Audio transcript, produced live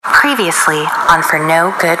Previously on For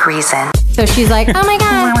No Good Reason. So she's like, oh my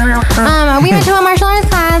god, we went to a martial arts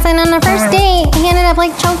class, and on the first date, he ended up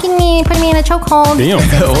like choking me, putting me in a chokehold. Damn.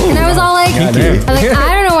 And I was all like,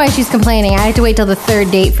 I don't know why she's complaining. I had to wait till the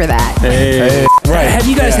third date for that. Hey. Right. Have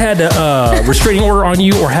you guys had a restraining order on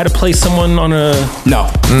you, or had to place someone on a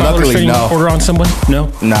restraining order on someone? No.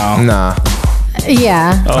 Nah.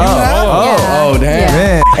 Yeah. Oh, damn.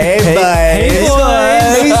 Yeah. Hey, boys.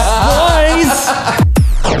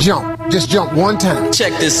 Just jump one time.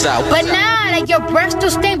 Check this out. But nah, like your breath still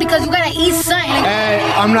stink because you gotta eat something. Hey,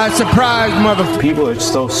 I'm not surprised, motherfucker. People are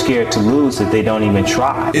so scared to lose that they don't even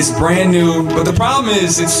try. It's brand new, but the problem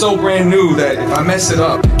is it's so brand new that if I mess it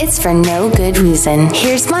up. It's For No Good Reason.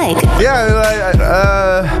 Here's Mike.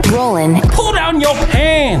 Roland. Pull down your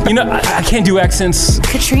pants. You know, I can't do accents.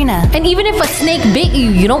 Katrina. And even if a snake bit you,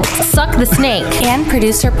 you don't suck the snake. And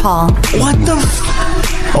producer Paul. What the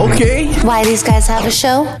Okay. Why these guys have a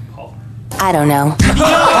show? I don't know.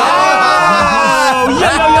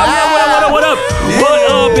 What up?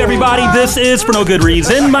 What up, everybody? This is For No Good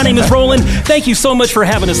Reason. My name is Roland. Thank you so much for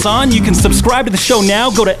having us on. You can subscribe to the show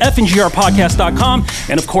now. Go to fngrpodcast.com.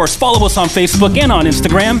 And, of course, follow us on Facebook and on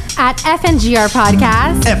Instagram. At FNGR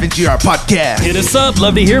Podcast. FNGR Podcast. Hit us up.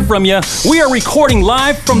 Love to hear from you. We are recording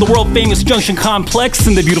live from the world-famous Junction Complex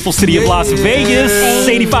in the beautiful city of Las Vegas.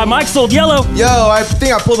 85 Mike Sold Yellow. Yo, I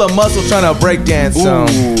think I pulled a muscle trying to break dance. So.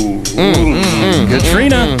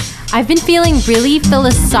 Katrina. I've been feeling really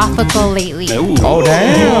philosophical lately. Oh,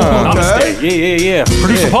 damn. Okay. Yeah.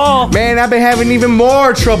 Producer Paul. Man, I've been having even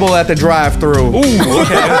more trouble at the drive-thru. Ooh, okay. We're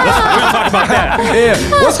gonna talk about that. Yeah.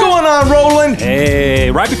 What's going on, Roland?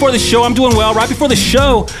 Hey, right before the show, I'm doing well. Right before the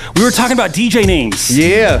show, we were talking about DJ names.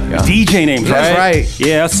 Yeah. DJ names, right? That's right.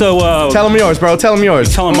 Yeah, so... tell them yours, bro. Tell them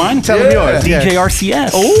yours. Tell them mine? Tell them yours. DJ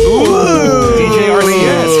RCS. Ooh. DJ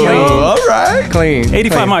RCS. Yo, all right. Clean.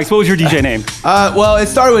 85 Mics, what was your DJ name? Well, it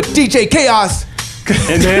started with DJ Chaos.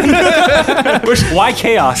 And then? Why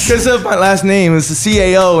Chaos? Because of my last name. It's the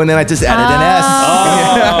CAO, and then I just added an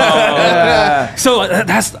S. So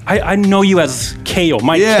that's I know you as KO,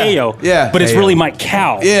 Mike KO. Yeah. But it's really Mike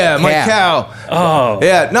Cow. Yeah, Mike Cow. Oh.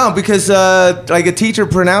 Yeah, no, because like a teacher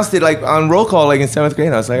pronounced it like on roll call like in 7th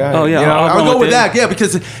grade. I was like, all right, oh yeah, I'll go with that. Yeah,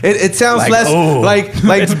 because it sounds like, less like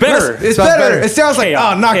it's better. It's better. It sounds like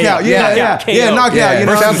knockout. Yeah, knockout. You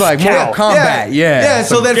know, sounds like more combat. Yeah.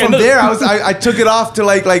 So then from there, I took it off to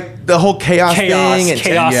like the whole chaos thing and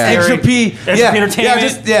chaos entropy.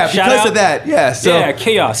 Entertainment. Because of that. Yeah. So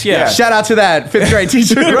chaos. Yeah. Shout out to that 5th grade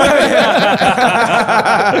teacher.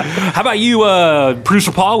 How about you,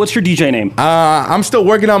 producer Paul? What's your DJ name? I'm still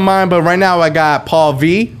working on mine, but right now I got Paul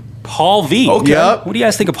V. Paul V. Okay. Yep. What do you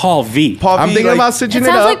guys think of Paul V? I'm thinking about switching it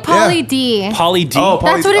up. It sounds like Pauly D. Pauly D. Oh,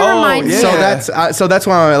 that's what it reminds me. So that's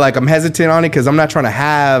why I'm hesitant on it, because I'm not trying to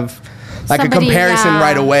have like somebody, a comparison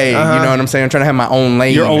right away. You know what I'm saying? I'm trying to have my own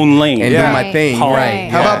lane. Your own lane. And do my thing. Paul.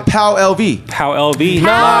 Right. How about Pal LV? Pal LV.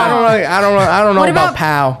 No, I don't know about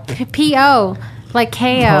Pal. P.O. Like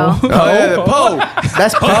K.O. Poe.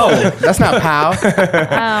 That's Poe. That's not Pal.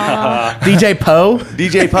 DJ Poe.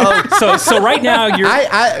 DJ Poe. So right now you're.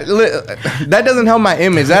 That doesn't help my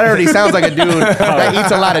image. That already sounds like a dude that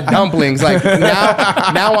eats a lot of dumplings. Like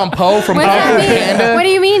now I'm Poe from Kung Fu Panda. What do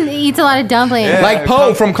you mean eats a lot of dumplings? Yeah, like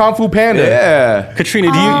Poe from Kung Fu Panda. Yeah.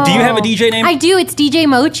 Katrina, do you have a DJ name? I do. It's DJ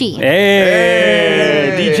Mochi.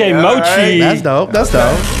 Hey, DJ Mochi. Right. That's dope. That's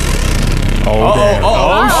dope. Oh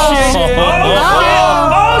shit!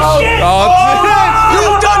 You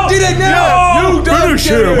done did it now! You done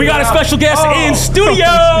did it! We got a special guest in studio!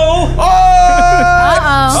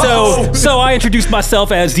 So I introduced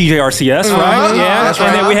myself as DJ RCS, right? Yeah. That's and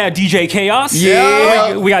right. then we had DJ Chaos.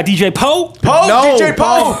 Yeah. We got DJ Poe. No, DJ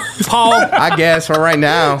Poe. Paul. I guess for right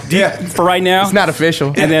now. For right now. It's not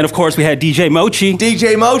official. And then, of course, we had DJ Mochi.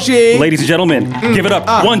 DJ Mochi. Ladies and gentlemen, give it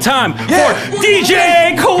up one time for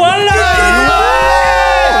DJ Koala!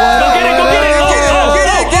 Go get it!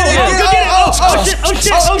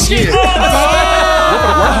 Oh shit!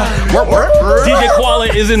 DJ Koala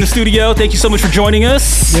is in the studio. Thank you so much for joining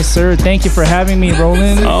us. Yes, sir. Thank you for having me,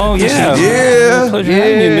 Roland. Oh, yeah. Pleasure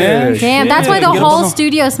having you, man. Damn, that's why the whole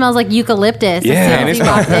studio smells like eucalyptus. Yeah, it's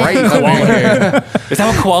not great. Is that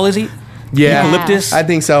what koalas eat? Yeah. Eucalyptus? I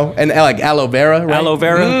think so. And like aloe vera, right? Aloe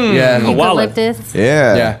vera? Yeah. Koala. Eucalyptus.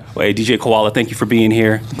 Yeah. Wait, DJ Koala, thank you for being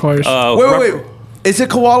here. Of course. Wait. Is it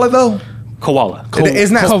koala though? Koala. It's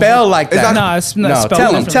not spelled like that. No, it's not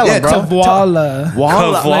spelled. Tell him, bro. Koala.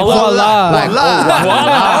 Voila.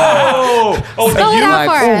 Spell it out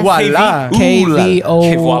for us. Voila.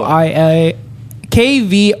 KVOIA.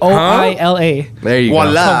 Kvoila. There you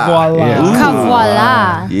Voila. go.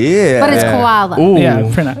 Kavoila. Yeah. But it's koala. Ooh.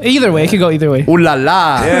 Yeah, either way, it could go either way. Ooh la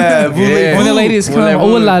la. Yeah, When the ladies come,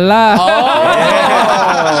 oh la la.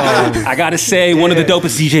 I gotta say, one of the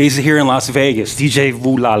dopest DJs here in Las Vegas, DJ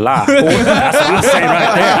Voo La La. That's what I'm saying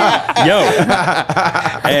right there.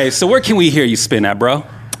 Yo. Hey, so where can we hear you spin at, bro?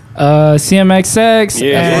 CMXX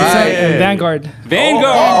Yeah, and Vanguard. Vanguard.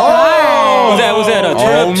 Was that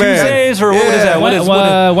Turn Up Tuesdays or what is that?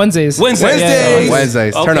 What Wednesdays.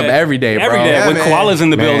 Wednesdays. Turn up every day, bro. Every day Yeah, with man. Koala's in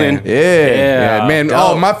the building. Yeah, man. Dope.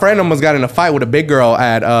 Oh, my friend almost got in a fight with a big girl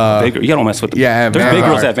at. You don't mess with them. Yeah, there's big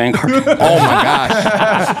girls at Vanguard. Oh my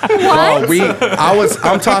gosh. What?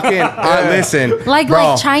 I'm talking. Listen, Like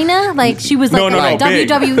China? Like she was like, No, like big.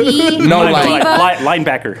 WWE? No, like like diva?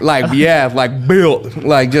 linebacker. like built,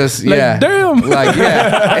 like just damn. like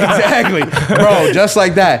exactly, bro, just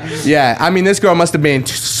like that. Yeah, I mean, this girl must have been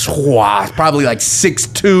probably like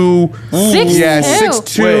 6'2". 6'2"? Yeah,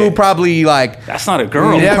 6'2", probably like. That's not a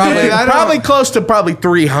girl. Yeah, man, probably close to probably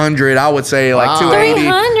 300. I would say like 280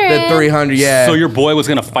 300? to 300. Yeah. So your boy was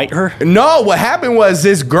gonna fight her? No, what happened was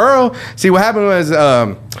this girl. See, what happened was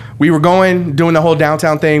we were doing the whole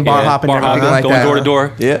downtown thing, bar hopping, and everything like going that. door to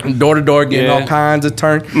door. Yeah. Door to door, getting all kinds of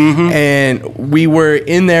turn. And we were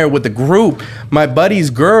in there with the group. My buddy's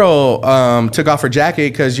girl took off her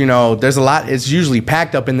jacket because there's a lot. It's usually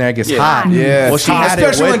packed up in there. It gets hot. Yeah. Well, she had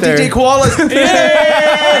especially it when with her. DJ Koala's.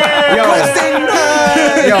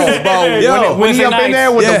 Yo, bro, when he up in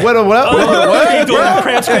there with the what? He doing the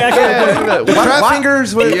crab scratch. The crab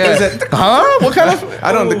fingers? What is it? Huh? What kind of?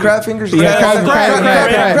 I don't know. The crab fingers? Yeah, Crab.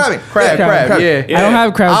 Crab. Yeah. I don't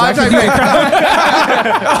have crabs. Oh, I'm talking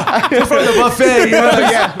about From the buffet.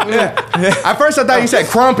 yeah. At first, I thought you said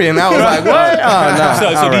crumping. I was like, what? Oh, no. So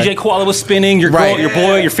All right. DJ Koala was spinning. Your girl, Right. your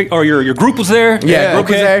boy, your group was there. Yeah, group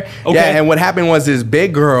was there. Okay. Yeah, and what happened was this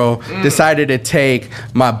big girl decided to take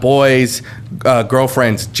my boy's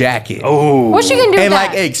girlfriend's jacket. Oh. What's she gonna do with And that?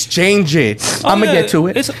 like exchange it. I'm gonna get to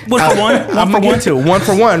it. It's one for one. I'm gonna get to it. One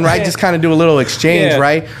for one, right? Just kind of do a little exchange, Yeah.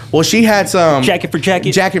 right? Well, she had some Jacket for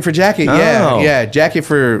jacket. Jacket for jacket. Oh. Yeah. Jacket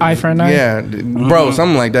for Eye for an eye? Yeah, bro,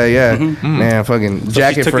 something like that. Yeah, man, fucking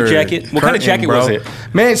jacket took for a jacket. What kind of jacket bro. was it?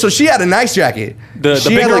 Man, so she had a nice jacket. The She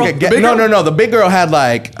big had girl? like The big no. The big girl had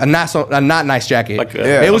like a not nice jacket. Like,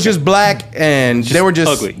 it was just black, and they were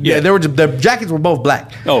just ugly. Yeah, Yeah. they were. The jackets were both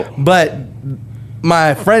black. Oh. but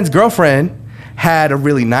my friend's girlfriend had a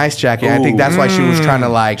really nice jacket. I think that's why she was trying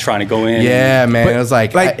to go in. Yeah, man. It was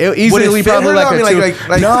like would it easily fit probably her? like I a mean, two.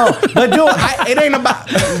 like- No, but dude, it ain't about,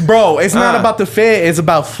 bro. It's not about the fit. It's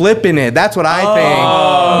about flipping it. That's what I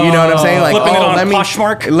think. You know what I'm saying? Like Flipping it on let me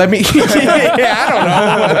Poshmark? Let me. Yeah, I don't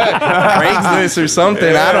know. Craigslist or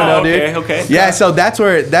something. I don't know, dude. Okay. Yeah, so that's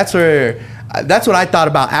what I thought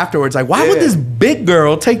about afterwards. Like, why would this big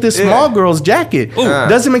girl take this small girl's jacket?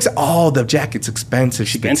 Doesn't make sense. Oh, the jacket's expensive.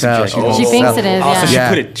 She can tell. Expensive jacket. She thinks it is, Oh, so yeah.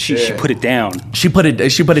 she put it down. She put it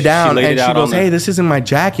down, laid and it she out goes, on "Hey, the- this isn't my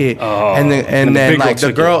jacket." Oh. And And then the big girl like the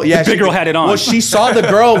took girl, it. yeah, The big girl had it on. Well, she saw the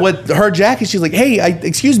girl with her jacket. She's like, "Hey,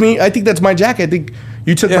 excuse me, I think that's my jacket. I think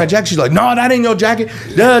you took my jacket." She's like, "No, that ain't your jacket."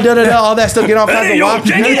 All that stuff. Get all kinds of ain't walk.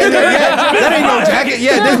 your jacket. Yeah, that ain't no jacket.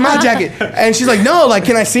 Yeah, that's my jacket. And she's like, "No, like,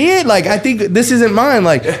 can I see it? Like, I think this isn't mine."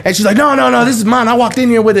 Like, and she's like, "No, this is mine. I walked in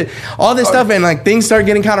here with it." All this stuff, and like things started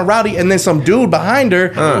getting kind of rowdy. And then some dude behind her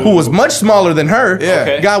who was much smaller than her,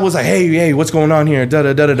 Okay. guy was like, "Hey, what's going on here?"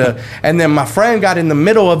 And then my friend got in the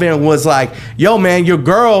middle of it and was like, "Yo, man, your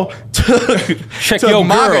girl Check your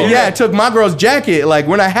my girl. took my girl's jacket. Like,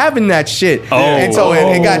 we're not having that shit." Oh. And so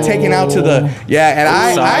it got taken out to the and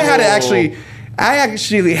I had to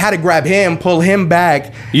actually had to grab him, pull him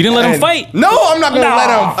back. You didn't let him And- fight? No, I'm not gonna let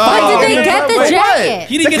him fight. But did they get the Wait, jacket? what?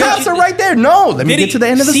 He didn't The get cops the- are right there. No, let me Did get he- to the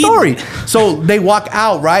end of the see- story. So they walk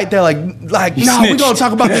out, right? They're like, no, we're snitched. gonna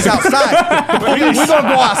talk about this outside. We're gonna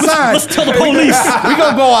go outside. Let's tell the police. We're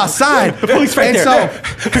gonna go outside. The police right there. So,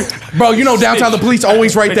 bro, downtown the police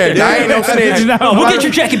always right there. I ain't no snitch. Oh, we'll get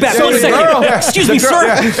your jacket back. So One the second. girl- Excuse me,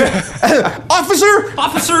 sir.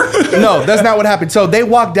 Officer. No, that's not what happened. So they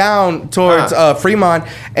walk down towards Fremont,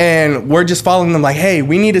 and we're just following them like, "Hey,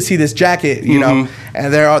 we need to see this jacket," you know.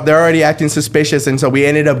 And they're already acting suspicious, and so we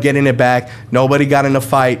ended up getting it back. Nobody got in a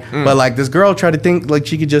fight, but like this girl tried to think like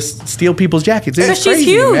she could just steal people's jackets. It's she's crazy,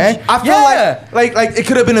 huge. man. I feel like it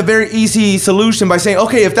could have been a very easy solution by saying,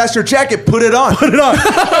 "Okay, if that's your jacket, put it on." Put it on.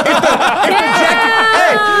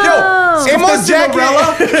 Hey, yo,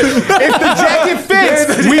 If the jacket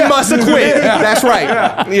fits, we must acquit. That's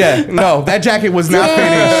right. Yeah. No, that jacket was not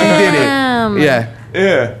finished. She did Damn. it. Yeah.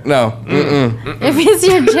 Yeah. No. If it's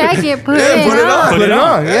your jacket, put it put it on. on. Put it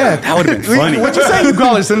on. Yeah. That would have been funny. What you say? You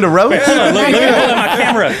call her Cinderella? Hold on, let me pull out my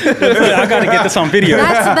camera. I got to get this on video.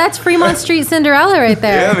 That's Fremont Street Cinderella right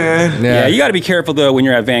there. Yeah, man. Yeah, you got to be careful though when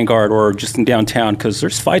you're at Vanguard or just in downtown because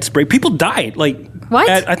there's fights break. People died. Like What?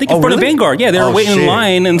 I think in front of really? Vanguard. Yeah, they were Oh, waiting in shit.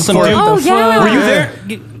 line and some. For- dude- Oh, yeah. Were you there?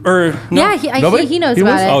 Or no? Yeah, Nobody? he knows He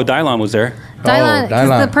about was? it. Oh, Dylon was there. Dylon, 'cause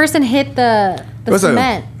Dylon. the person hit the What's that?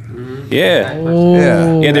 cement. Yeah.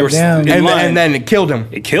 Yeah. Yeah, they were Damn. in line. And then it killed him.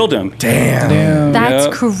 It killed him. Damn. That's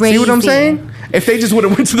Yeah. crazy. See what I'm saying? If they just would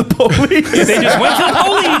have went to the police, They just went to the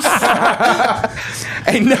police.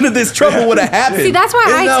 ain't none of this trouble would have happened. See, that's why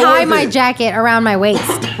Isn't I that tie worth my it? jacket around my waist.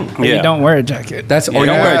 Yeah. You don't wear a jacket. That's Yeah,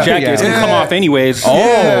 don't wear a jacket. It's gonna Yeah. come off anyways. Oh,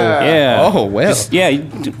 Yeah. Oh well. Just- yeah.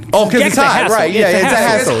 Oh, because Jacket's it's a hot, hassle. right? Yeah, it's a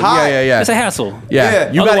hassle. It's hot. Yeah. It's a hassle. Yeah.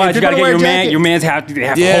 Yeah. Otherwise, you gotta gotta get your man's have to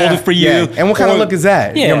Yeah. hold it for you. Yeah. And what kind of look is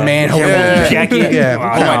that? Yeah. Your man holding Yeah. Your jacket. Yeah. Oh,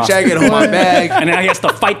 Hold my no. jacket, hold my bag. And now he has to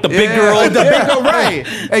fight the big Yeah. girl. The big girl, right?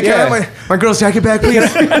 Hey, can I have my girl's jacket back, please?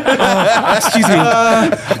 Excuse me.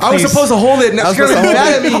 I was supposed to hold it. Now she's gonna be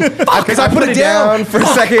mad at me because I put it down. for a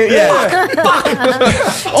second. Yeah.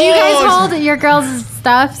 Do you guys hold your girls'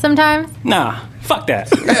 stuff sometimes? Nah. Fuck that.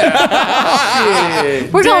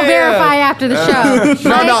 We're gonna verify after the show.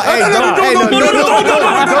 No, no, hey, you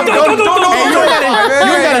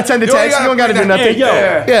ain't gotta send a text. You don't gotta do nothing. Hey, yo.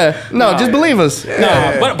 Yeah. No, just believe us.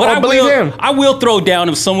 Nah, but I believe him. I will throw down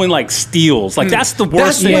if someone like steals. Like that's the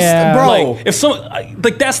worst That's thing, Yeah. bro. Like if someone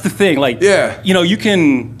like that's the thing. Like Yeah. you know you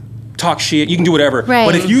can talk shit, you can do whatever. Right.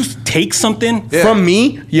 But if you take something, From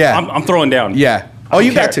me, yeah. I'm throwing down. Yeah. Oh,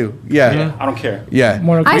 you care. got to. Yeah. I don't care. Yeah.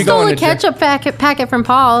 Mortal I Kombat. stole going a to jail. ketchup packet from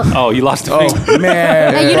Paul. Oh, you lost the thing.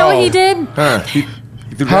 Man. And you know what he did?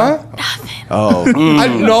 Huh? Oh.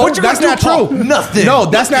 No, that's not true. Nothing. No,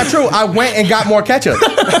 that's not true. I went and got more ketchup.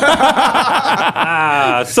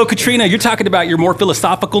 So Katrina, you're talking about you're more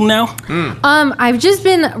philosophical now. I've just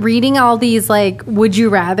been reading all these like would you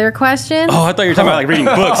rather questions. Oh, I thought you were talking about like reading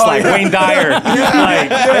books like Wayne Dyer,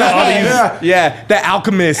 like all these. Yeah, The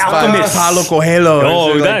Alchemist. Alchemist. By Paulo Coelho.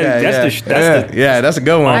 Oh, and shit that's the yeah, that's a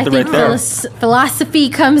good one. I think right there. philosophy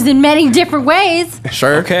comes in many different ways.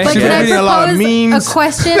 Sure. Okay. But She's can I reading a lot of propose memes. a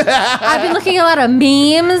question? I've been looking at a lot of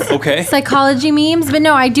memes, Okay. psychology memes. But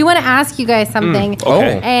no, I do want to ask you guys something.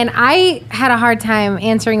 Okay. And I had a hard time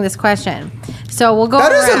answering this question, so we'll go.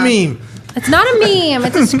 That is a around. meme. It's not a meme.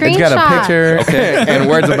 It's a screenshot. It's got a picture and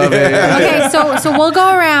words above it. Okay, so we'll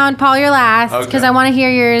go around. Paul, you're last because I want to hear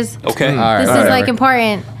yours. Okay. All right. This is like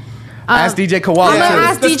important. Ask DJ Koala. I'm gonna too.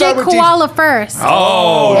 ask Let's DJ start with Koala first,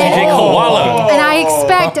 Oh, DJ Koala. and I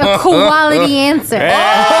expect a quality answer.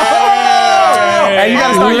 Hey, you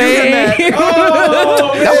gotta start using that.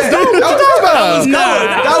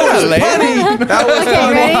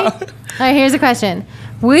 Okay, ready? All right, here's a question.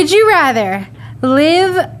 Would you rather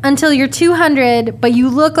live until you're 200, but you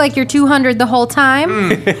look like you're 200 the whole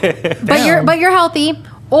time, but you're healthy,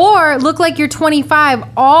 or look like you're 25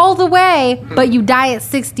 all the way, but you die at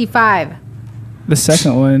 65? The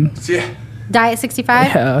second one. Die at 65?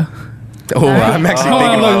 Yeah. Oh, I'm actually I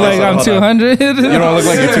thinking don't look about like this. I'm 200. You don't look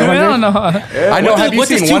like you're 200? I don't know. I know. Have you What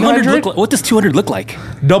does seen 200 100? look like? What does 200 look like?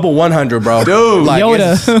 Double 100, bro. Dude. Like,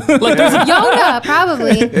 Yoda. Like there's a, Yoda,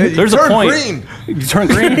 probably. there's a Turn point. green. You turn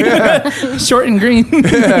green. Short and green.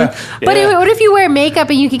 But what if you wear makeup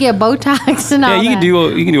and you could get Botox and all Yeah, that?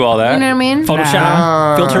 you can do all that. You know what I mean?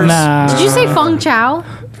 Photoshop, filters. Nah. Did you say Feng Chao?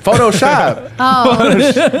 Photoshop. Oh, I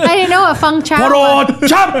didn't know what Feng Chao was. Feng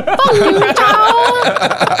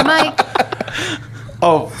Chao! Mike,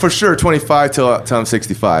 Oh, for sure, 25 till I'm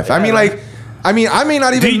 65. I mean, I may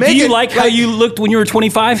not even Do make it. you like how you looked when you were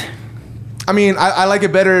 25? I mean, I like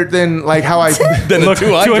it better than like how I. Than the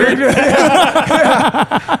 200.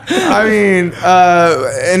 I mean,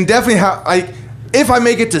 and definitely how like if I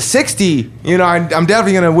make it to 60, you know, I'm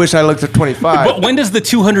definitely gonna wish I looked at 25. But when does the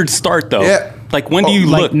 200 start though? Yeah. Like when do you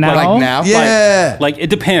like look? now? Like now? Yeah. Like it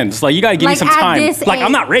depends. Like you gotta give Like me some at time. this Like age-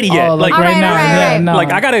 I'm not ready yet. Oh, like All right right, now. all right, Yeah, all right. no.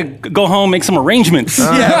 Like I gotta go home, make some arrangements.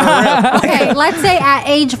 okay, let's say at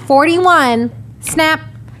age 41, snap,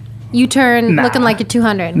 you turn looking like you're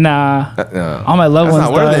 200. Nah. no. All my loved That's ones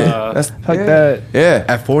not worth died. it. That's Fuck that. Yeah.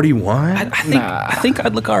 At 41? I think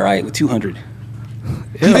I'd look all right with 200.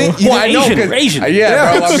 You think, Well, I know, Asian, 'cause- Asian.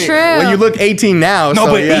 Yeah, bro. I mean, True. Well, you look 18 now. No,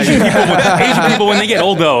 so, but yeah, Asian people when they get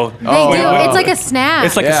old though, They do. It's like a snap.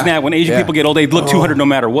 it's like Yeah. a snap. When Asian Yeah. people get old, they look 200 no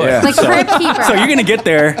matter what. Yeah. like Crypt Keeper. So you're gonna get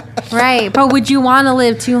there. Right. But would you want to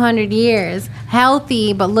live 200 years?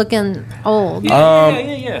 Healthy, but looking old.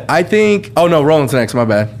 Yeah. I think. Oh, no. Roland's next. My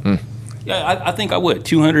bad. Yeah, I think I would.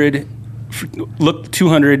 200, look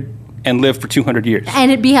 200, and live for 200 years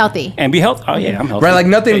And it'd be healthy. and be healthy. Oh yeah, I'm healthy. Right, like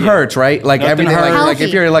nothing Yeah. hurts, right? Like Nothing everything, hurts. like if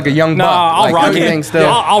Healthy. you're like a young No, buck, I'll like rock everything it. still.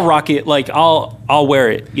 I'll rock it. Like I'll wear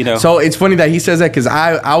it. You know. So it's funny that he says that because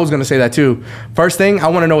I was gonna say that too. First thing, I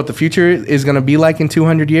want to know what the future is gonna be like in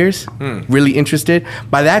 200 years. Really interested.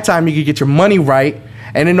 By that time, you could get your money right,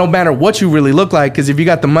 and then no matter what you really look like, because if you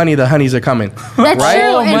got the money, the honeys are coming. That's Right?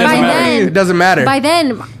 true. And It by doesn't matter. then, It doesn't matter. By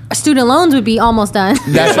then, student loans would be almost done.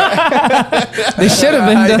 That's They should have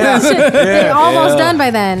been done. They're almost done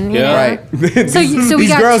by then. You Yeah. know? right. So we These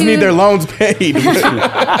got girls two- need their loans paid.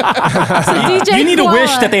 DJ you need to wish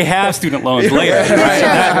Koala. that they have student loans later. Right? true. That's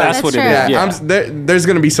That's what true. it is. yeah, Yeah. there's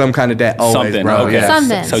gonna be some kind of debt always, Something, bro. okay. Yeah.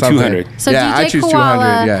 Something. So 200. So Yeah, I DJ choose Koala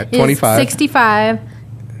 200, yeah, is 25. 65.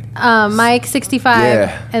 Mike 65,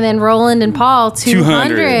 Yeah. and then Roland and Paul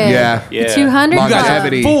 200. Yeah. Yeah. 200.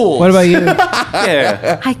 Longevity. Fools. What about you?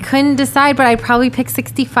 Yeah. I couldn't decide, but I'd probably pick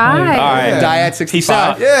 65. All right. Die at Peace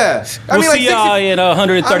out. 65. Yeah. We'll see y'all in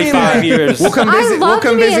 135 years. We'll come I'd visit. love We'll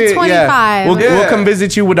come to be at visit. 25. Yeah. We'll Yeah. come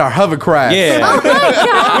visit you with our hovercraft. Yeah. Oh my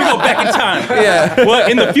God. We go back in time. Yeah. Well,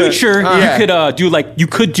 in the future, Yeah. you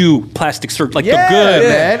could do plastic surgery, like Yeah, the good,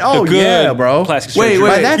 man. Oh, the good yeah, bro. Plastic Wait, surgery.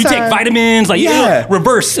 wait. By that you take time- vitamins, like Yeah.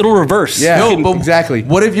 it'll reverse. Yeah. No, You can- but exactly.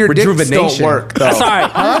 What if your dicks don't Rejuvenation. work? Though? That's all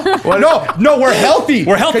right. No, we're healthy.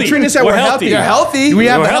 We're healthy. Katrina said We're we're healthy. healthy. You're healthy? We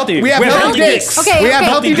have We're healthy. healthy. We have We have healthy healthy dicks. dicks. Okay, We have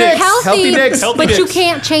okay. healthy dicks. Healthy, Healthy dicks. Healthy but you dicks.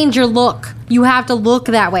 can't change your look. You have to look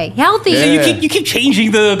that way. Healthy. So you keep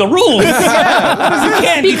changing the rules. You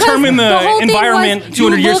can't Because determine the whole the thing environment was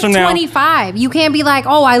 200 you years look from now. 25. You can't be like,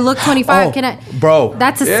 oh, I look 25. Oh, Can I? bro.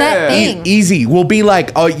 That's a Yeah. set thing. Easy. We'll be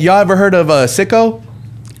like, oh, y'all ever heard of Sicko?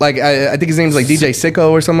 Like, I think his name's like DJ Sicko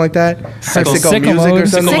or something like that. Sicko Sicko Music Mode. or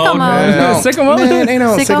something. Sicko Mode. No. Sicko Mode? Man, ain't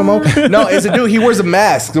no Sicko Sicko Mode. No, it's a dude. He wears a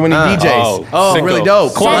mask when he DJs. Oh, It's really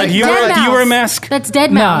dope. Koala, do you wear a Mouse. mask? That's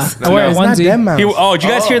Dead Nah, Mouse. I wear a It's not onesie. Dead Mouse. Did you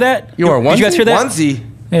guys hear that? You wear a Did you guys onesie? hear that? Onesie.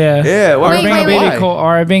 Yeah. Yeah. What? Or Wait, being wait, a baby wait.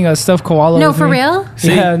 or being a stuffed koala. No, with for me. real?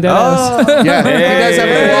 Yeah, that is. Yeah, he does have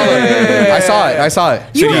a koala. I saw it.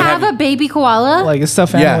 You have a baby koala? Like a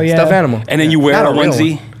stuffed Yeah, animal. Yeah, stuffed animal. And then you wear Not a a real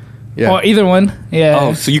onesie. one. Yeah. Or either one. Yeah.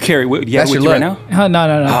 Oh, so you carry? You have That's it with your you right look. now?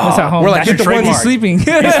 No. It's at home. We're like, That's get the your one. trademark. He's sleeping.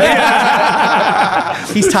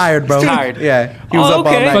 He's tired, bro. tired. Yeah, he was Oh, up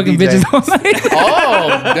all okay. night. Fucking DJing. bitches all night. Oh,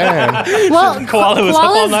 damn. Well, Koala was up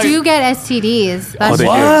all koalas night. do get STDs. Oh, That's they do.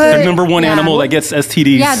 true. They're the number one Yeah. animal that gets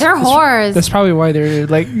STDs. Yeah, they're whores. That's probably why they're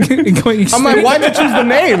like going. I'm like, why'd you choose the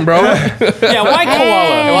name, bro? Yeah, why Hey.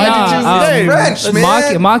 koala? Why'd you choose the name? French,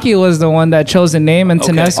 man. Maki was the one that chose the name, and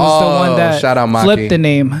Okay. Tines was the Oh, one that shout out Maki. flipped the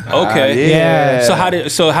name. Okay. Yeah. So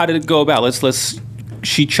how did it go about? Let's.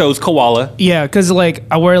 She chose koala. Yeah, because like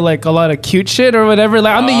I wear like a lot of cute shit or whatever.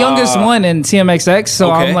 Like I'm the youngest one in TMXX,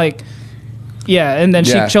 so Okay. I'm like, yeah. And then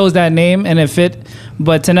Yeah. she chose that name and it fit,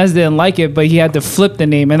 but Tines didn't like it, but he had to flip the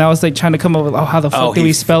name, and I was like trying to come up with how the fuck do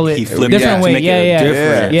we spell it? He flipped Different it way. to make Yeah, it yeah,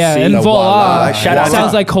 different. yeah. See? And the voila, voila. Shout out to-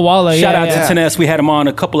 sounds like koala. Shout yeah, out yeah. to Tines. We had him on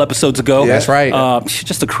a couple episodes ago. That's right. She's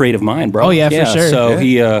just a creative mind, bro. Oh, yeah, for sure. So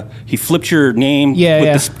he flipped your name Yeah, with,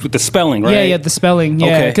 yeah. with the spelling, right? Yeah, yeah, the spelling. Yeah,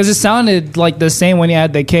 Okay. because it sounded like the same when you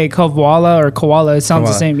had the K, koala or koala. It sounds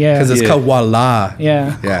the same. Yeah, Because it's Yeah. koala.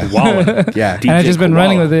 yeah. Yeah. Koala. Yeah. And I've just been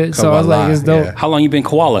running with it, so I was like, Koala, it's dope. yeah. How long you been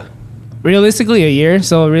koala? Realistically, a year.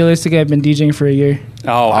 So realistically, I've been DJing for a year.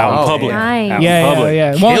 Oh, out in public. Nice. Out in Yeah, public.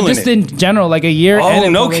 yeah, yeah. Well, Killing just it. in general, like a year. Oh, and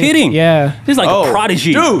in no public. kidding. Yeah. He's like Oh, a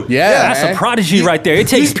prodigy. dude. Yeah, That's man. a prodigy right there. It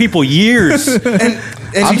takes people years.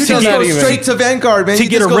 And I'm you still just not go even- straight to Vanguard, man. To You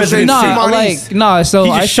get just a go straight residency. to No, Monty's. like no. So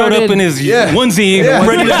He I just showed started, up in his Yeah. onesie, Yeah.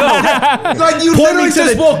 ready to go. Like you Point me literally to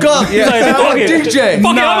just the- woke up. He's like, I'm fuck a it. DJ.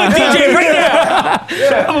 Fuck it, I'm a DJ right now.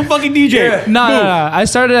 I'm a fucking DJ. No. I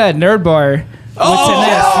started at Nerd Bar with Tines.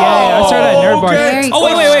 Yeah, I started at Nerd Bar. okay. Very Oh,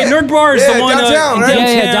 wait. Nerd Bar is Yeah, the one downtown, in right?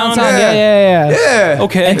 Yeah, downtown. Yeah. Yeah. Yeah.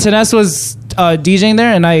 Okay. And Tines was DJing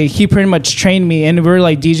there, and he pretty much trained me, and we were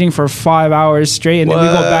like DJing for 5 hours straight, and then we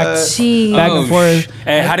go back Jeez. and forth.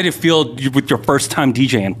 And how did it feel with your first time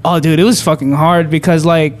DJing? Oh, dude, it was fucking hard because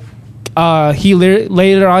like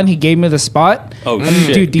later on he gave me the spot. Oh, and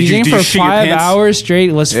shit. dude, Did you- DJing did you for shit your 5 pants? hours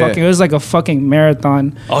straight was Yeah. fucking. It was like a fucking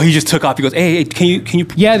marathon. Oh, he just took off. He goes, hey, can you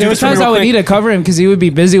Yeah, do there were this for me times real I would quick? need to cover him because he would be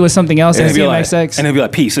busy with something else And and he'll be like, CMXX. and he'll be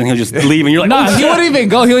like, peace, and he'll just leave, and you're like, Nah, oh, he wouldn't even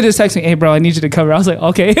go. He would just text me, "Hey, bro, I need you to cover." I was like,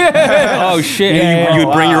 "Okay." oh shit! Yeah, and you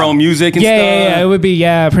would bring your own music and yeah, stuff. yeah, it would be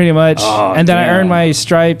pretty much. Oh, and then I damn. earned my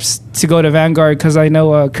stripes to go to Vanguard because I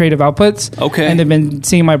know Creative Outputs. Okay. And they've been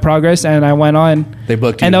seeing my progress, and I went on. They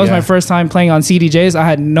booked you, and that was yeah. my first time playing on CDJs. I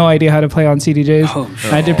had no idea how to play on CDJs. DJs. Oh,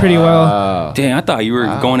 And I did pretty well. Dang, I thought you were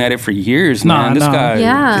going at it for years, Nah, man. This nah. guy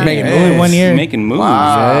Yeah. Making Only moves. 1 year. making moves.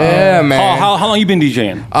 Yeah, man. How long you been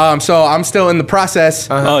DJing? So I'm still in the process.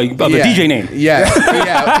 Of the DJ name. Yeah.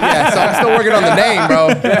 So I'm still working on the name, bro.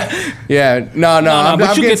 Yeah. No. I'm but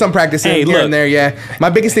you getting get- some practice Hey, in here look. and there. Yeah. My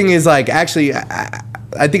biggest thing is like actually.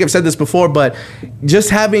 I think I've said this before, but just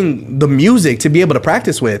having the music to be able to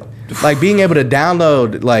practice with, like being able to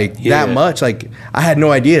download like that much, like I had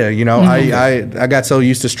no idea, you know. I got so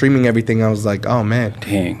used to streaming everything, I was like, oh man,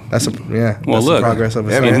 Dang. that's a Well, that's look. the progress of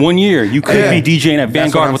it. In 1 year, you could be DJing at That's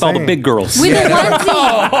what Vanguard I'm with all the saying. big girls. With a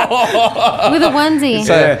onesie. With a onesie.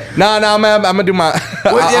 No, man, I'm gonna do my.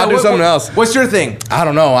 I'll do something else. What's your thing? I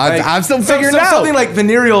don't know. I'm still figuring it out. Something like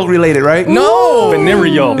venereal related, right? No,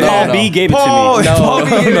 Venereal. Paul B gave it to me. Paul B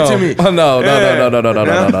gave it to me.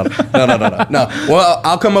 No. Well,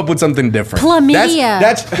 I'll come up with something different. Chlamydia.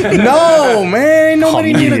 That's no, man.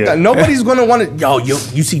 Nobody Chlamydia. nobody's gonna want to. Yo,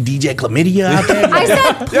 you see DJ Chlamydia out there? I said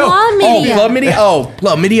Oh, chlamydia. Chlamydia. Oh,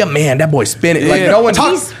 Chlamydia. Man, that boy spinning. Like no one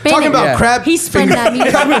He's spinning. Talking about Yeah. crab. He spun that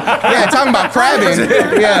music. Yeah, talking about crabbing.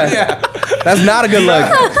 Yeah, that's not a good look.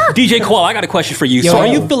 DJ Qual, I got a question for you. Yo. So are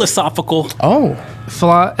you philosophical? Oh,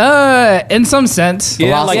 In some sense.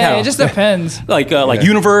 Yeah, like how? it just depends. Like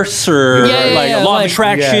universe or like law of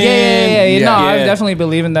attraction? Yeah. No, I Yeah. definitely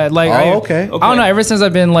believe in that. Like, okay. I don't know. Ever since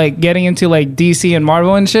I've been like getting into like DC and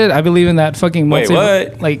Marvel and shit, I believe in that fucking Wait,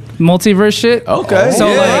 what? like multiverse shit. Okay. So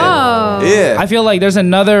yeah. like, Oh. Yeah. I feel like there's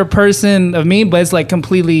another person of me, but it's like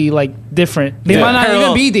completely like different. They Yeah. might not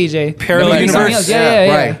Parallel- even be DJ. parallel They might be something universe? else.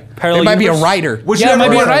 Yeah. right. Parallel it might be a universe? writer. Would Yeah, you it might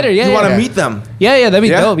ever be a wanna- writer, yeah, You want to yeah. meet them? Yeah, that'd be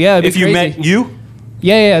Yeah? dope. Yeah, it'd be If you crazy. met you,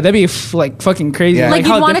 Yeah, that'd be like fucking crazy. Yeah. Like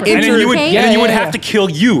how you'd want to different- and then you would, communicate? and then you would Yeah. have to kill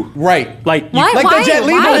you. Right. Like you, Why? Like the Jet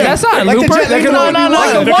Li Why? movie. That's not like the Looper. Jet Li No, movie. no, no.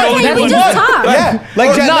 Like the They're what? killing Wait, we everyone. just talked. Yeah,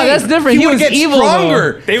 like Jet no, Li. that's different. He would was get evil, though.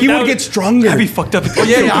 stronger. They- He that would would- get stronger. That'd be fucked up.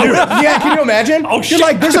 Yeah, can you imagine? Oh, You're shit.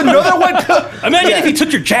 like, there's another one. Imagine if he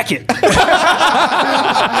took your jacket.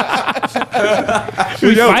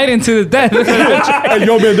 We fight into the death. Hey,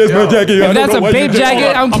 yo, man, that's my jacket. If that's a babe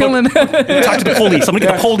jacket, I'm killing. Talk to the police. I'm gonna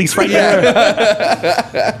get the police right now.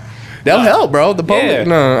 They'll help, bro. The police. Yeah.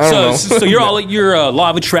 No, I don't know. So you're law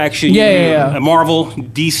of attraction. Yeah. Marvel,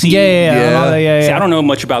 DC. Yeah. See, I don't know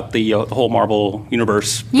much about the whole Marvel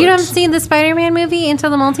universe. You but- haven't seen the Spider-Man movie Into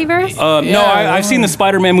the Multiverse? No, I've seen the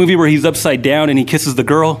Spider-Man movie where he's upside down and he kisses the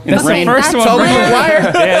girl in That's the the rain. first That's one. Tobey bro.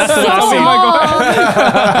 Maguire. Yeah, that's what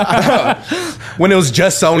I've seen. When it was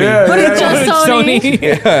just Sony. But it's just Sony.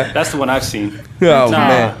 That's the one I've seen. Oh,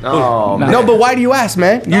 man. Oh, man. No, but why do you ask,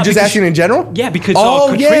 man? You're just because- asking in general? Yeah, because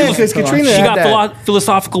yeah, because Katrina she had got that.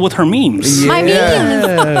 philosophical with her memes. My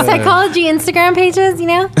memes. Psychology Instagram pages, you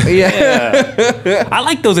know? Yeah. I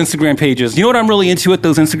like those Instagram pages. You know what I'm really into with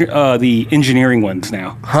those the engineering ones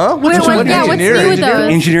now. Huh? What's new with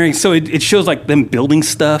those? Engineering, so it shows like them building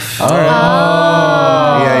stuff,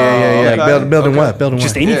 Yeah. Building what? Building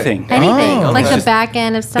just what? anything. Anything. Oh. like the back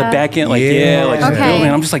end of The stuff. back end, like Yeah. like Okay.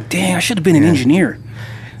 building. I'm just like, dang, I should have been an engineer.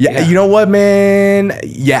 Yeah, you know what, man?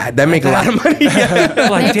 Yeah, that make a lot of money. Yeah.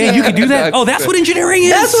 Like, They damn, you do. could do that. Oh, that's what engineering is.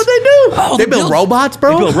 That's what they do. Oh, they build robots,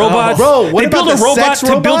 bro. They build robots. Bro, what They about build a the robot sex to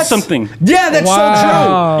build robots? something. Yeah, that's Wow. so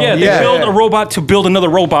true. Yeah, they Yeah. build a robot to build another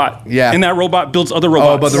robot. Yeah. And that robot builds other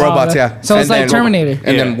robots. Oh, but the robots, yeah. So it's And like then Terminator.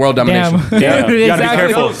 And then world domination. Damn. Yeah, you gotta Exactly.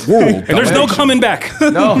 be careful. And there's no coming back.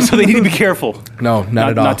 No. So they need to be careful. No, not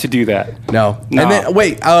at all. Not to do that. No. No. And then,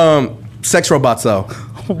 wait, sex robots, though.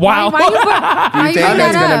 Wow. Why you bring think that's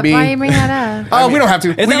that gonna up? be- Why you bring that up? Oh, we don't have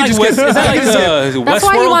to. Is that like West? Is that like Westworld? That's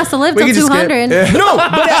why he wants to live We till can just skip. 200. No,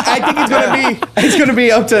 but I think it's gonna be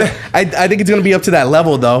up to. I think it's gonna be up to that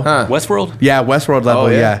level though. Westworld? Yeah, Westworld level. Oh,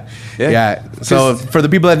 yeah. yeah. So for the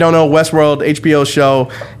people that don't know, Westworld HBO show,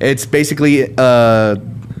 it's basically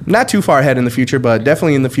not too far ahead in the future, but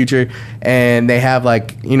definitely in the future. And they have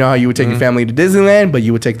like, you know how you would take your family to Disneyland, but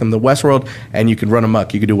you would take them to Westworld, and you could run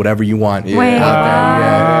amok. You could do whatever you want. Wait. You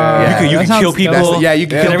That can kill sounds people. dope. Yeah, you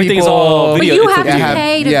can kill Everything's people. all But video. you it's have a to video.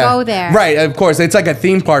 pay to go there. Right, of course. It's like a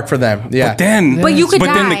theme park for them. Yeah. But then, But you could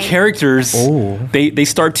then the die. characters, they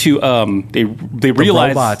start to they realize,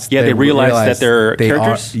 robots, they realize that they're they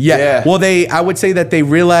characters. are- yeah. Well, I would say that they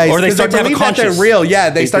realize, Or they 'cause start to have a believe that conscience. they're real. Yeah,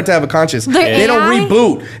 they start to have a conscience. They're They don't AI?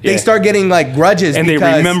 reboot. They Yeah. start getting like grudges And they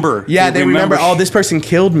because- remember. Yeah, They they remember. remember. Oh, this person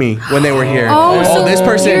killed me when they were here. Oh, so this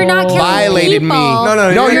person you're not killing violated people.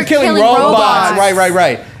 me. No, you're killing robots.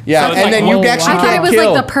 Right. Yeah, So it's and like- then you Oh, actually I thought can't it was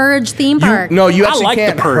kill. like the Purge theme park. No, you I actually like The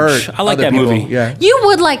can't Purge. hurt I like other that people. movie. Yeah. You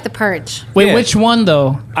would like the Purge. Wait, Yeah. which one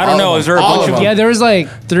though? I don't know. Is there a All bunch of of them. Yeah, there was like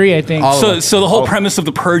 3, I think. All of So, them. so the whole premise of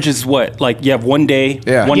the purge is what? Like you have one day,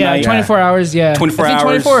 Yeah. one yeah, night, 24 hours. Yeah, 24 I think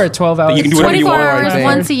hours. 24 or 12 hours. You can do whatever you 24 want. hours right.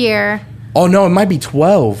 once a year. Oh no, it might be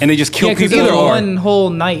 12. And they just kill Yeah, because people. it's Or, one whole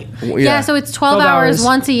night. Yeah, so it's 12 hours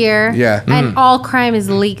once a year. Yeah. And all crime is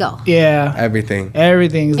legal, Yeah. Everything.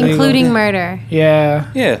 Everything's legal. including murder. Yeah.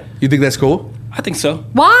 yeah, You think that's cool? I think so.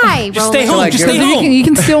 Why? Just stay Roland? home. like Just you're- stay home. You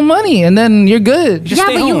can steal money and then you're good. Just Yeah,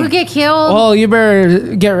 stay but you home. could get killed. Well, you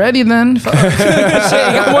better get ready then. Shit, you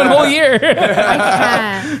got one whole year.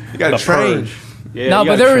 Yeah. You got to train. Yeah, No, you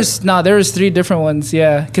but gotta there was 3 different ones.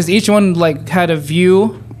 Yeah, because each one like had a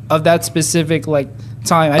view of that specific like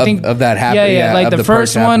time. I think of that Yeah, happening, yeah. yeah, Like of the the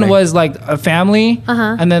first purge one happening. was like a family,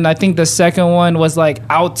 and then I think the second one was like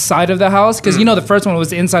outside of the house because you know the first one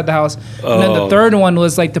was inside the house, and then the Oh. third one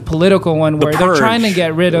was like the political one where they're purge. trying to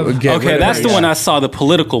get rid of. Okay, that's the one I saw. The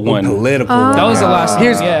political one. Political. That was the last one.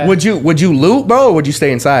 Here's Yeah. would you loot, bro, or would you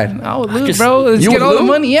stay inside? I would loot, just- bro. Let's You get would all the loot?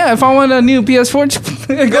 money. Yeah, if I want a new PS4,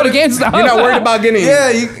 go to GameStop. You're not worried about getting Yeah,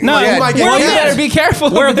 you, No, you yeah, might Well, get you gas. better be careful.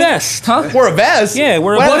 Wear a vest. Huh? Wear a vest. Yeah,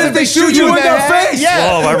 wear a What vest. if they shoot you in in the the head? face? Yeah,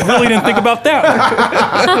 Oh, I really didn't think about that.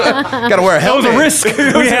 gotta wear a That was helmet. a risk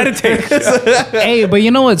we had to take. Hey, but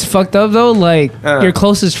you know what's fucked up though? Like your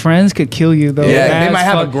closest friends could kill you though. Yeah, they That's might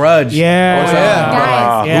have a fucked- grudge. Yeah. Or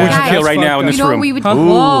Guys, Who would you guys, kill right now in this you know room? what we would. Huh?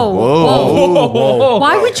 Whoa.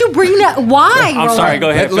 Why would you bring that? Why? I'm sorry. Go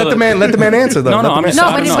ahead. Let the man answer though. No, no, Let I'm the man- just- No,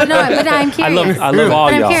 I but, don't but know. no, but I'm curious. I love all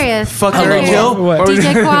But I'm y'all. curious. Fuck, I'm Harry curious. Kill? What?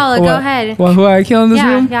 DJ Koala, go What? ahead. Well, who I kill in this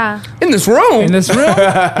Yeah, room? yeah. in this room. In this room?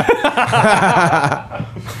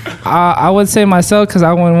 I would say myself because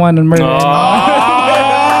I wouldn't want to murder anyone.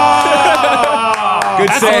 Good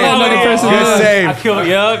save. another person Good I save. killed.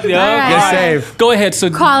 Yep. All right. Good save. Go ahead. So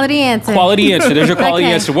Quality answer. quality answer. There's your quality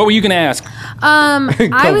Okay. answer. What were you gonna ask? I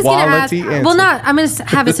was gonna ask. Quality answer. Well, not. I'm gonna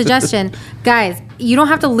have a suggestion, guys. You don't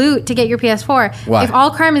have to loot to get your PS4. Why? If all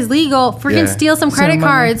crime is legal, freaking Yeah. steal some credit Send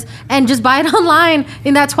money. cards and just buy it online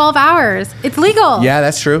in that 12 hours. It's legal. Yeah,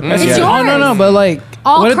 that's true. It's yeah. yours. Oh, no, but like,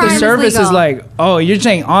 All what if crime the is service is legal. like, oh, you're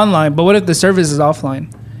saying online, but what if the service is offline?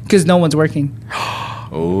 Because no one's working.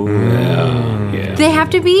 They have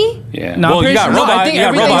to be. Yeah. No, well, you got no, I robots. think You got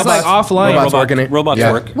everything's robots. like offline. Robots working it. Robots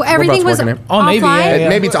Yeah. work. Well, everything was Robots working it. Oh, maybe, offline? yeah, yeah.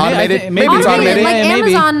 Maybe it's Yeah, I automated. think- Maybe Oh, it's maybe, automated. like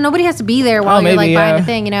maybe. Amazon, nobody has to be there while Oh, you're like maybe, buying yeah. a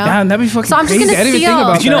thing, you know. Damn, that'd be fucking So I'm just crazy. gonna I didn't even steal. think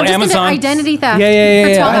about Did you know I'm just gonna Amazon- identity theft. Yeah, for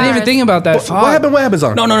yeah. 12 I didn't even hours. think about that. Fuck. What happened with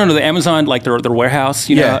Amazon? No. The Amazon, like their warehouse.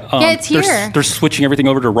 You Yeah. know. Yeah, it's they're, here. They're switching everything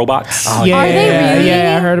over to robots. Yeah, Are they really?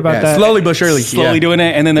 Yeah, I heard about Yeah, that. slowly but surely. Slowly yeah. doing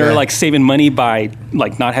it, and then they're Yeah. like saving money by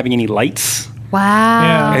like not having any lights Wow.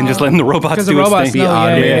 Yeah. and just letting the robots 'Cause do the its robots thing. know,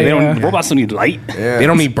 yeah, They don't. yeah. The robots don't need light. They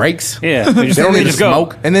don't need brakes. Yeah, they just, They don't they need just to go.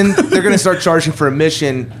 smoke. And then they're gonna start charging for a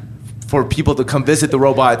mission for people to come visit the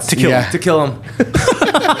robots to kill them. to kill them,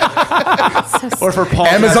 or for Paul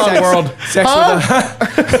to have Amazon sex- world. sex Huh?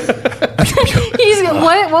 with them,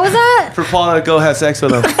 What was that? for Paul to go have sex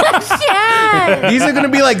with them. Yeah. These are gonna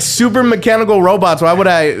be like super mechanical robots. Why would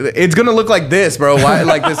I? It's gonna look like this, bro. Why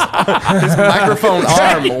like this microphone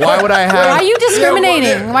arm? Why would I have? Why are you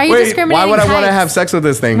discriminating? Why are you Wait, discriminating? Why would I want to types? have sex with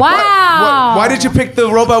this thing? Wow. Why did you pick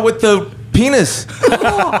the robot with the penis?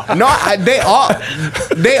 No,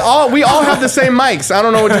 we all have the same mics. I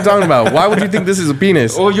don't know what you're talking about. Why would you think this is a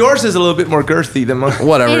penis? Well, yours is a little bit more girthy than mine.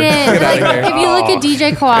 Whatever. It is. Get out of Like, here. if you look at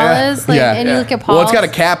DJ Koala's, like, and you look at Paul's, Well, it's got a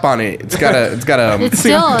cap on it. It's got a. It's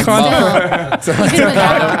still. Even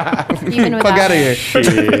without. Even without. Fuck out of here.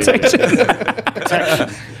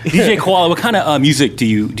 DJ Koala, what kind of music do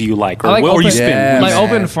you like? Or I like what were you open- spin? Yeah, What Like do you-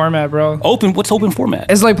 man. open format, bro. Open. What's open format?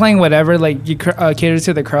 It's like playing whatever. Like you cater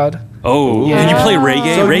to the crowd. Oh, Yeah. and you play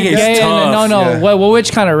reggae. So Reggae's Yeah, tough. no. Yeah. What?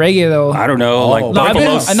 Which kind of reggae though? I don't know. Like Oh. No, I've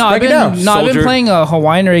Buffalo. been, no, I've Break it down. been, no, I've been Soldier. playing a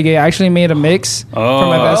Hawaiian reggae. I actually made a mix for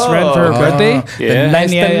my best friend for her birthday. Yeah.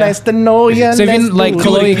 Nice, Yeah, to, yeah. nice to know ya. So let's even like do it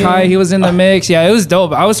Chloe again. Kai, he was in the mix. Yeah, it was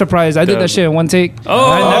dope. I was surprised. I did that shit in one take. Oh.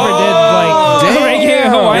 I never did like reggae,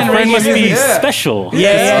 Hawaiian Your friend reggae must be music. special.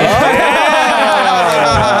 Yeah.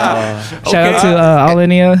 Shout out to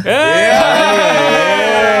Alenia.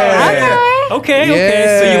 Okay.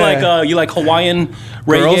 So you like Hawaiian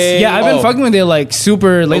Girls? reggae? Yeah, I've been Oh. fucking with it like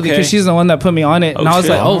super lately because Okay. she's the one that put me on it, and I was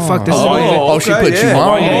shit. like, oh fuck, this is really good. Oh, she Okay, put you yeah.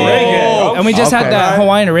 on. Hawaiian reggae. And we just had that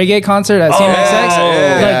Hawaiian reggae concert at CMXX.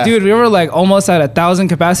 yeah. Like, dude, we were like almost at 1,000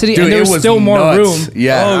 capacity, Dude, and there it was was still more nuts. room.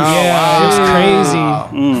 Yeah. Oh, Yeah, it was crazy.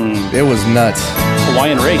 It was nuts.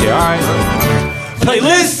 Hawaiian reggae. All right.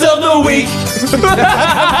 Playlist of the week.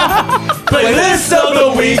 Playlist of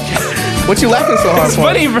the week. What you laughing so hard for?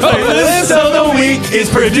 Funny, bro. Playlist of the week is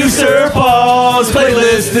producer Paul's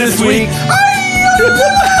playlist this week. I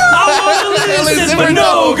wanna listen for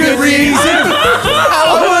no good reason.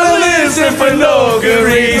 I wanna listen for no good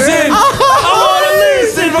reason. I wanna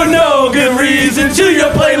listen for no good reason to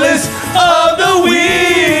your playlist of the week.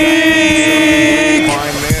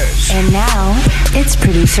 And now, it's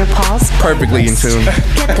producer Producer Paul's Perfectly in tune.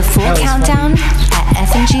 Get the full countdown at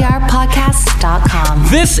fngrpodcast.com.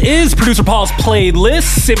 This is Producer Paul's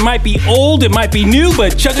playlist. It might be old, it might be new,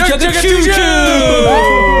 but chugga chugga choo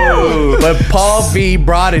choo. But Paul V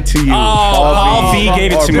brought it to you. Paul V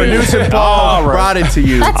gave it to me. Producer Paul brought it to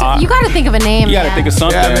you. That's, you got to think of a name. You gotta think of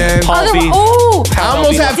something. Yeah, man. Paul V. Oh, I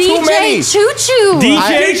almost have too many. DJ Choo Choo.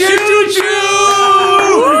 DJ Choo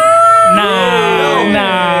Choo.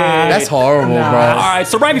 Nah. That's horrible, bro. All right,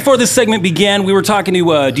 so right before this segment began, we were talking to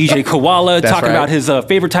DJ Koala, talking right. about his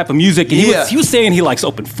favorite type of music, and he was saying he likes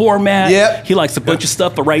open format, Yep. he likes a bunch of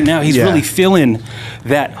stuff, but right now he's really feeling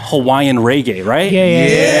that Hawaiian reggae, right?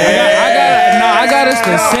 I got a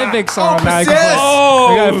specific song. Yes.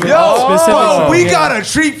 We We got a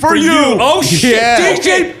treat for you. Oh shit! Yeah.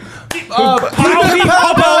 DJ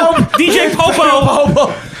DJ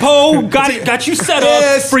Popo. Poe got you set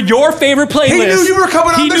up for your favorite playlist. He knew you were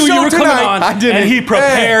coming on the show tonight. I didn't. And he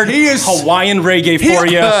prepared He is- Hawaiian reggae for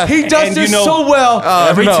you. He does And this so well.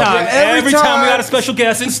 Every no. time, every time we got a special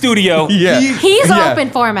guest in studio. Yeah. He's open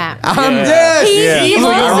format. Yes. He I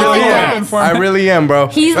loves really it. am. I really am, bro.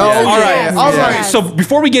 He's All right, all right. Yes. So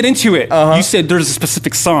before we get into it, you said there's a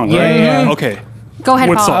specific song, right? Yeah. Okay. Go ahead,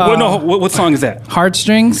 What Paul. song? What song is that?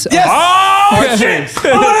 Heartstrings. Yes. Oh shit!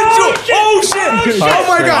 Oh shit! Oh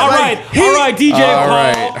my God! All right, DJ All Paul.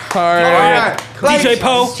 right. All right. DJ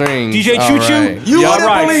Poe, Strings. DJ All Choo Choo. right. You All wouldn't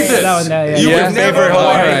right. believe this. That one, yeah. You Yeah. would never Favorite believe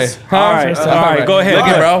Hawaiian. this. All right, go ahead. Look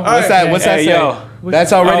it, bro. What's that? What's that Hey, say? yo.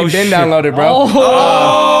 That's already Oh, been shit. downloaded, bro.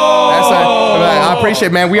 I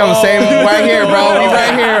appreciate, man. We on the same right here, bro. We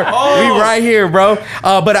right here. We right here, bro.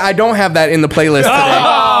 But I don't have that in the playlist today,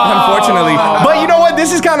 unfortunately. But you know what?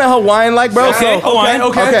 This is kind of Hawaiian-like, bro. Okay, Hawaiian.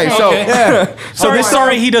 Okay, so Yeah.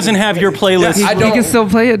 Sorry, he doesn't have your playlist. I You don't. can still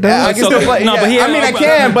play it, though. I can still play. No, but I mean, I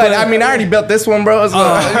can, but I mean, I already built this one, bro. So All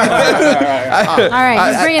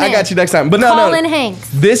right, he's bringing I it. got you next time. But no, Colin no. Hanks.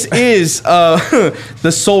 This is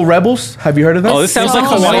the Soul Rebels. Have you heard of them? Oh, this sounds like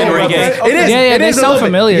Hawaiian reggae. It is. Yeah, it they is a sound little bit.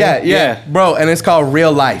 familiar. Yeah, bro. And it's called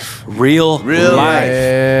Real Life. Real life.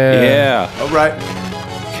 Yeah. All right.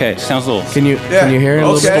 Okay, sounds a little Can you hear it a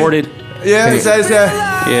little bit? distorted. Yeah. It says that.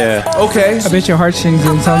 Yeah. Okay. I bet your heartstrings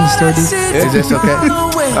didn't sound distorted. Is this okay?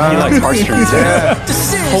 He likes heartstrings. Yeah.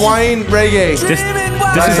 Hawaiian reggae. This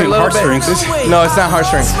Like a isn't little bit. heartstrings. No, it's not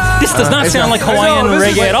heartstrings. This does not it's sound not. like Hawaiian No,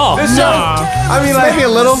 this is reggae at all. This sound- I mean, like Maybe a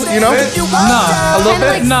little, you know? Nah. A little Kind of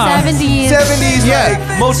like bit. 70s. 70s, Yeah.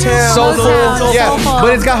 like Motown. Soulful. Yeah, Soulful.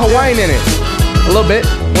 but it's got Hawaiian in it. A little bit.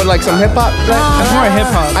 With like some hip hop. That's more hip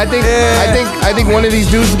hop. I think one of these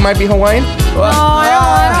dudes might be Hawaiian. Oh,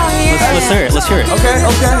 I don't hear Let's hear it. Let's hear it. Okay.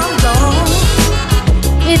 it.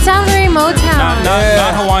 It sounds very Motown.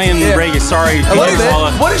 Not Hawaiian reggae. Sorry, DJ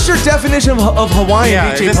Koala. What is your definition of Hawaiian,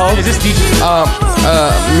 Yeah, DJ Paul? is this DJ?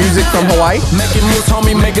 Music from Hawaii.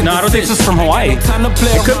 No, I don't think this is from Hawaii.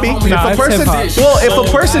 It could be. Nah, If a it's person, hip-hop. well, if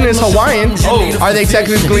a person is Hawaiian, are they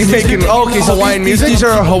technically making Hawaiian music? These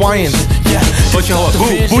are Hawaiian. Bunch of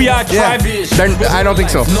Booyah Tribe. I don't think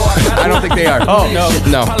so. I don't think they are. Oh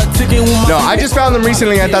no. I just found them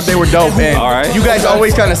recently. I thought they were dope, and All right. you guys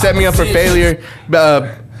always kind of set me up for failure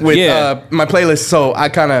with my playlist. So I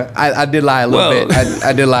did lie a little Well- bit.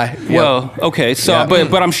 I did lie. Yep. Well, okay, so Yeah.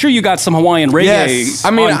 but I'm sure you got some Hawaiian reggae Yes. I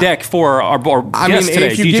mean, on deck for our I mean, guest today,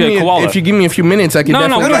 if you DJ Koala. if you give me a few minutes, I can no,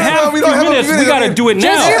 definitely. we don't no, have we a don't few have a minutes. few We got to minutes. do it now.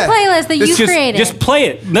 Just your playlist that you created. Just play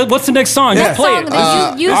it. What's the next song? The Just play song it.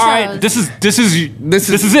 that you All right, chose. this is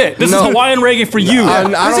it. This is no. Hawaiian reggae for you. I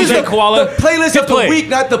don't This is think- it, Koala. The playlist of the Play. week,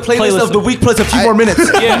 not the playlist Playlist of the of- week plus a few more minutes.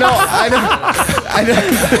 Yeah. No, I don't.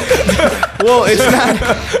 Well, it's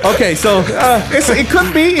not. Okay, so it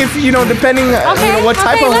could be if depending what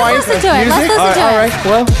type okay, of let's Hawaiian listen to it. Let's music. listen to it. All right.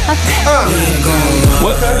 Well,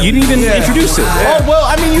 What? You didn't even introduce it. oh well.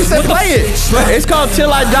 I mean, you said play it. It's called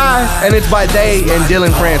 "Till I Die" and it's by They and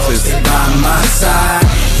Dylan Francis.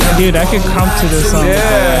 Dude, I could crump to this song.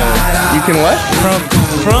 You can what?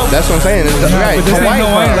 Crump. That's what I'm saying. It's, right. But this ain't Hawaiian,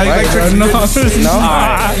 Hawaiian. right? No, this is No?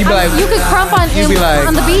 not. You be like, You could crump on you be like,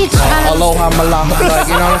 on the beach. Kind of. aloha malaha, like,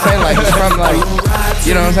 you know what I'm saying? Like, just from, like,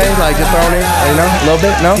 you know what I'm saying? Like, just throwing it, a little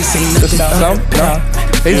bit? No? Just some? No?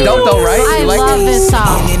 It's dope though, right? I You like love it? this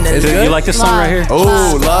song. It's You good? like this song right here?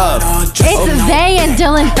 Oh, love. It's They and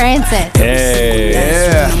Dylan Francis. Hey.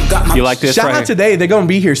 Yeah. You like this Shout right out here? to They. They're going to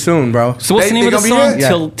be here soon, bro. So what's the They name of the gonna be song?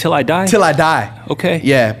 here? Yeah. Till I Die? Till I Die. Okay.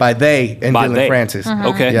 Yeah, by They and By Dylan They. Francis.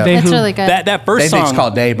 Okay. Yeah. They It's who? really good. That first They think it's song.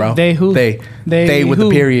 called They, bro. They who? They with the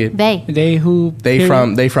who? period. They. They who? They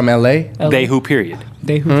period? from LA. They Who period.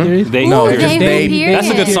 They who? Period? They No, Who Ooh, period. They Who period. That's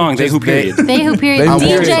a good song. They Who Just They. period. They Who period. They Who DJ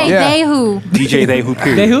period. Yeah. They Who DJ They Who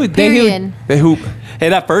period. They who? They who? period. They hoop. Hey,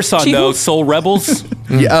 that first song though, Soul Rebels.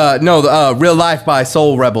 Real Life by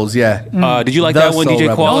Soul Rebels. Yeah. Did you like The that one, Soul DJ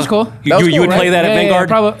Rebels. Koala? That was cool. You, That was you cool, would right? play that at Vanguard?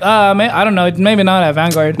 probably. I don't know. Maybe not at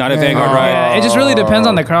Vanguard. Not at Vanguard, right? Yeah, it just really depends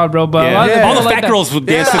on the crowd, bro. But a lot of All the people like fat that. girls would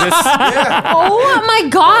dance to this. Oh my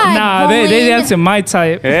God. Nah, they Roland. dance to my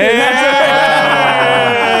type.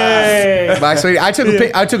 Black Sweetie. I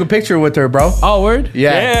took a picture with her, bro. Oh, word?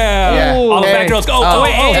 Yeah. All the fat girls go. Oh,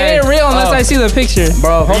 wait, It ain't real unless I see the picture.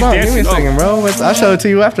 Bro, hold on. Give me a dancing? second, bro. I'll show it to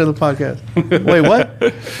you after the podcast. Wait, what?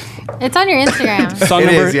 It's on your Instagram. Song It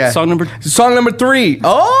number. is, yeah. Song number. Song number 3.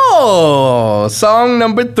 Oh, song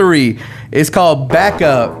number 3 is called Back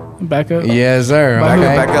Up. Back up. Yes, sir.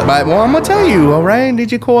 Back up. But, well, I'm gonna tell you, all right?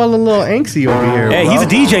 DJ Koala a little angsty over here. Hey, bro. he's a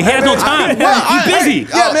DJ. He has no time. He's busy.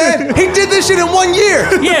 Yeah, man. He did this shit in 1 year.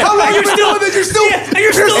 Yeah. How long And you you're been still- doing this? You're still, Yeah, and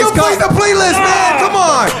you're still- playing the playlist, man. Come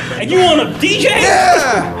on. And you want a DJ?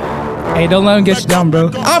 Yeah. Hey, don't let him get you down,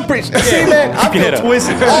 bro. I'm pretty. See, man, I your head feel up.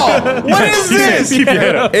 twisted. Oh, what is this? Keep your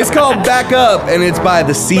head up. It's called Back Up, and it's by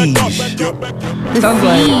The Siege. Sounds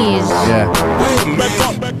like Jeez. Yeah.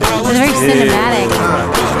 It's very cinematic.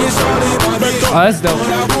 oh, that's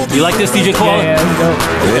dope. You like this, DJ Koala? Yeah, that's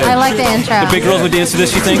dope. I like the intro. Big girls would dance to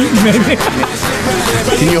this, you think?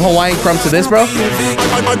 Can you Hawaiian crumb to this, bro?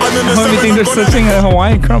 I don't think there's such thing as a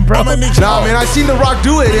Hawaiian crumb, bro. Nah, man. I seen The Rock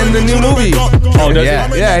do it in the new movie. Oh, does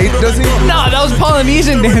Yeah. it? Yeah, he doesn't. Nah, that was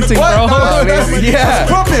Polynesian dancing, What? bro. No, that's Yeah.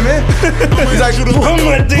 crumping, man. He's like,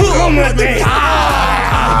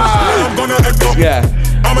 Yeah.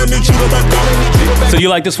 So you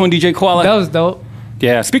like this one, DJ Koala? That was dope.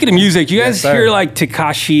 Yeah. Speaking of music, you guys sir. hear like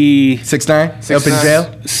Tekashi 6ix9ine up in 6ix9ine.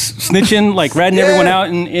 jail. snitching, like ratting Yeah. everyone out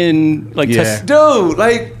in like Yeah. test. dude,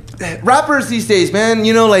 like rappers these days, man.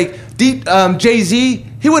 You know, like Jay-Z.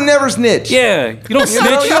 He would never snitch. Yeah. You don't You know,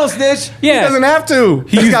 snitch. you don't snitch. He Yeah. doesn't have to.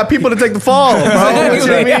 He's got people to take the fall, bro. What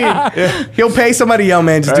you mean? He'll pay somebody, yo,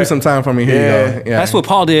 man, just do some time for me. Here you go. Yeah. That's what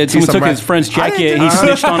Paul did. Do Someone some took rap. his friend's I jacket. didn't He do-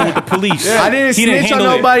 snitched on him with the police. I didn't He snitch on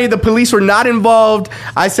handle it. nobody. The police were not involved.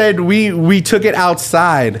 I said we took it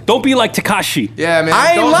outside. Don't be like Tekashi. Yeah, man.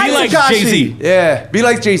 I ain't Don't like Be like Tekashi. Jay-Z. Yeah, be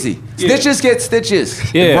like Jay-Z. Snitches get stitches.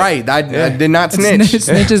 Yeah. Right. I did not snitch.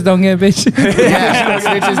 Snitches don't get bitches. Yeah,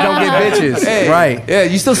 snitches don't get bitches. Hey, Right. Yeah,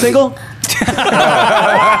 you still single?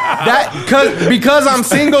 Because I'm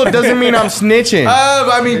single doesn't mean I'm snitching.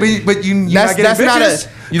 I mean, but you That's not getting not bitches? a.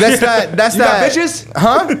 That's You not got bitches?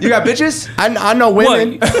 Huh? You got bitches? I know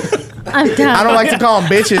women. I'm done. I don't like to call them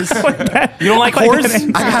bitches. You don't like whores?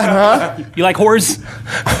 You like whores?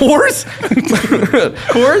 Whores?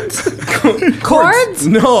 Chords?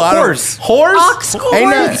 No, I don't. Horse. Horse? Ox cords?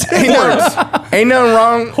 Ain't nothing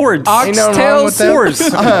wrong. Hordes. Ain't nothing wrong with them. Horse.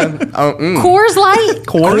 Coors Light?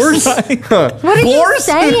 Horse? What are you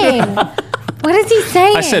saying? What is he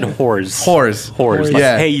saying? I said whores. Horse. Whores. Like,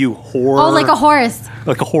 Yeah. hey, you whore. Oh, like a horse.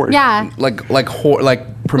 Like a whore. Yeah. Like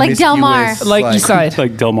promiscuous. Del Mar. Like East Side.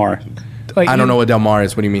 Like Del Mar. Like I don't know what Del Mar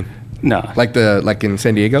is. What do you mean? No. Like in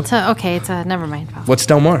San Diego? Okay, it's a never mind. What's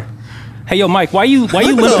Del Mar? Hey, yo, Mike, why you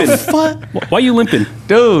limping? Why you limping?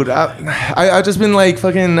 Dude, I've just been like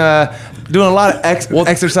fucking doing a lot of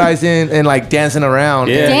exercising and like dancing around.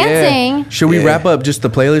 Yeah. Dancing? Should we wrap up just the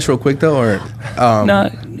playlist real quick though, or?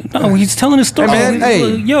 No, he's telling a story. Hey, man,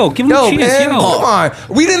 hey. Yo, give him a chance. Man, Yo. come on.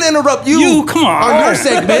 We didn't interrupt you. You, come on. your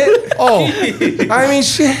segment. Oh, I mean,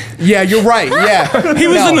 shit. yeah, you're right. Yeah, He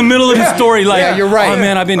was in the middle of his story, like, Yeah, you're right. Oh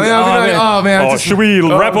man, I've been. Oh, man. should we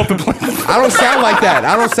wrap up the plan? I don't sound like that.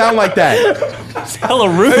 Hella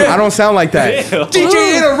rude. I don't sound like that.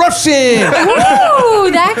 DJ Interruption.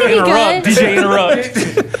 Ooh, that could be Interrupt. good. DJ interrupt.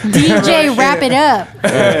 DJ, wrap it up.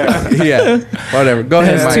 Yeah, whatever. Go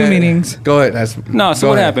ahead. Has Mike. two meanings. Go ahead. No, so Go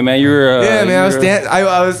what ahead. happened, man? You were. Yeah, man.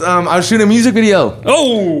 I was shooting a music video.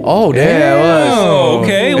 Oh. Oh, damn. Yeah, it was. Oh,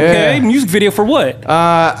 okay, okay. Yeah. Music video for what?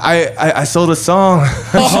 I sold a song.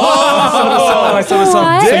 I sold a song.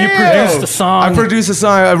 What? So you produced a song. I produced a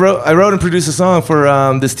song. I wrote and produced a song for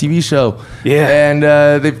this TV show. Yeah. And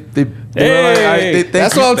they Hey.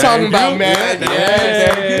 That's what I'm talking about, man.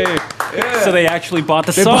 Hey. So they actually bought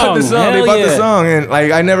the They song. bought the song. Hell They bought yeah. the song, and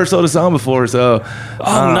like I never sold a song before, so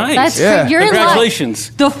Oh, nice. That's Yeah. you're Congratulations.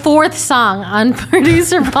 like the fourth song on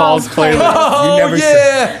producer Paul's playlist. Oh never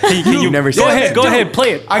yeah! Can you never go said ahead, it. go ahead,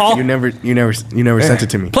 play it. Paul. You never sent it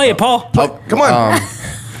to me. Play it, Paul. Come on.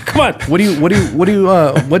 Come on.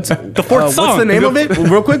 What's the fourth song. What's the name of it?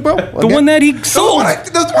 Real quick, bro. The one that he sold. That's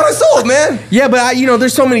the one I sold, man. Yeah, but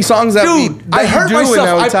there's so many songs that Dude, I I hurt do and myself.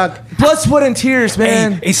 that we talk. blood, sweat, and tears,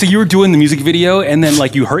 man. Hey, so you were doing the music video and then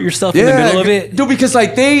like you hurt yourself in the middle of it? Dude, because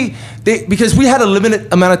like they because we had a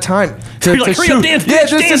limited amount of time to, You're like, hurry up, dance, yeah, bitch,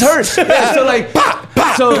 this dance. hurts. Yeah, so like,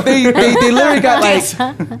 so they literally got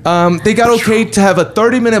like, they got okay to have a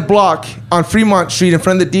 30-minute block on Fremont Street in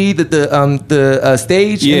front of the the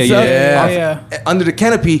stage. Yeah, and stuff, yeah. under the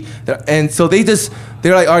canopy, and so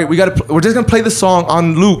they're like, all right, we're just gonna play the song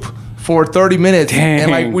on loop for 30 minutes, Dang.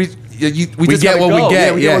 and like we just get gotta what go. we get,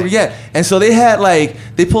 Yeah, we get what we get. And so they had like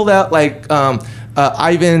they pulled out like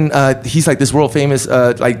Ivan, he's like this world famous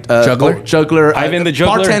juggler, Ivan the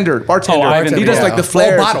juggler? bartender. Oh, Ivan He the- does like the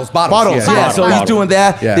flares, bottles. Yeah, Yeah, so bottles. he's doing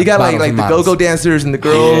that. Yeah, They got bottles like and the models. go-go dancers and the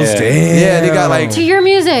girls. Yeah. Yeah, they got like To your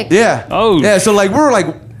music. yeah. Oh. yeah. So like we were like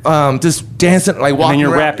just dancing, like walking. you're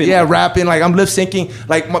around. rapping. Yeah, rapping. Like I'm lip syncing.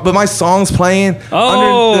 Like, but my song's playing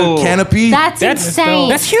Oh. under the canopy. That's insane.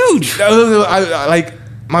 That's huge. I like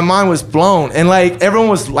my mind was blown, and like everyone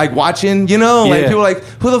was like watching, you know, like Yeah. people were like,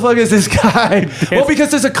 who the fuck is this guy? Well,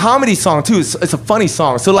 because it's a comedy song too. It's a funny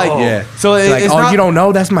song. So like, so Like, it's oh, not, you don't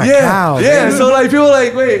know? That's my cow. yeah. man. So like people are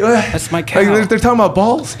like, wait, That's my cow. Like, they're talking about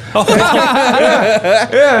balls. Oh.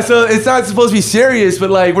 Yeah. So it's not supposed to be serious, but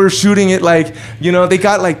like we're shooting it like, you know, they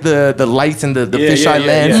got like the lights and the fisheye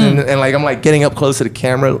lens, and like I'm like getting up close to the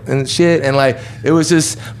camera and shit, and like it was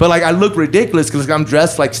just, but like I look ridiculous because I'm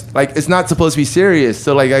dressed like it's not supposed to be serious.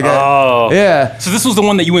 So like I got yeah. So this was the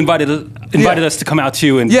one that you invited us to come out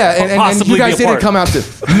to and Yeah, and possibly you guys be a didn't part. come out to.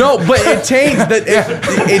 No, but it changed.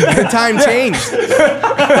 The time changed.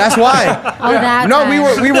 That's why. Oh, that No,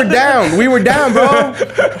 time. we were down. We were down, bro.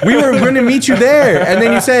 We were going to meet you there, and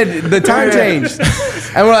then you said the time changed,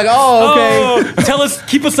 and we're like, oh, okay. Oh, tell us,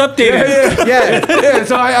 keep us updated. Yeah. Yeah,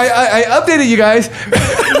 so I updated you guys.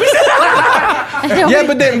 Yeah,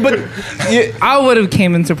 but I would have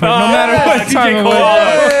came into play no matter what DJ time it Cole. was.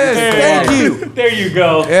 Yes, thank you. There you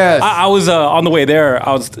go. Yes. I was on the way there.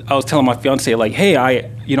 I was telling my fiance like, hey,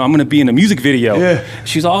 I'm gonna be in a music video. Yeah.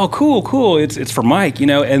 She's like, oh, cool. It's for Mike, you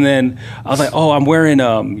know. And then I was like, oh, I'm wearing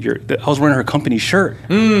I was wearing her company shirt.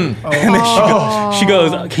 And then she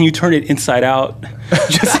goes, can you turn it inside out?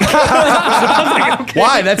 Just in case. I was like, okay.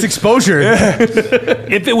 why? That's exposure.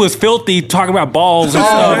 If it was filthy, talking about balls and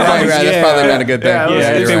stuff. right. That's probably not a good thing. Yeah,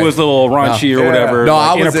 if you're it right. was a little raunchy or whatever, No,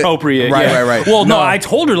 like I was inappropriate. right, yeah. right. Well, no, No. I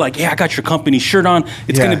told her like, I got your company shirt on.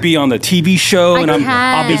 It's Yeah. gonna be on the TV show, I and I'll be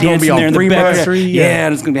can. It's gonna be dancing on there in the Fremont back. Street, Yeah,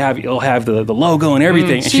 and it's gonna be it'll have the logo and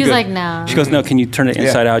everything. And She was goes, like, no. She goes, no. Can you turn it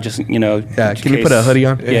inside out? Just Yeah, just can in you put a case." hoodie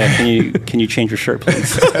on? Yeah. Can you change your shirt,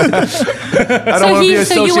 please?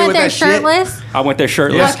 So you went there shirtless? I went there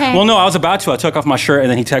shirtless. Okay. Well, no, I was about to. I took off my shirt, and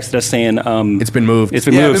then he texted us saying, It's been moved. It's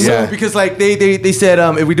been Yeah, moved. been moved because like they said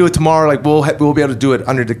if we do it tomorrow, like we'll be able to do it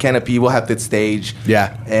under the canopy. We'll have the stage,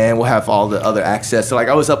 Yeah. and we'll have all the other access. So like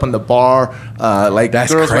I was up on the bar, like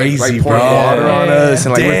That's girls crazy, like pouring bro. water on us,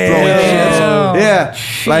 and like we're throwing Damn. shit. Yeah,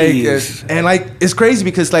 Jeez. like and like it's crazy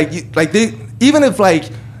because like they even if like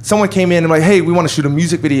someone came in and like, hey, we want to shoot a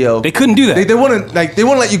music video, They couldn't do that. They wouldn't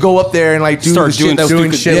let you go up there and like do Start the shit that was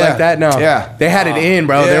doing stupid. shit Yeah. like that. No, Yeah. they had it in,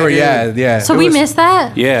 bro. Yeah, They were, dude. yeah. So It we was- missed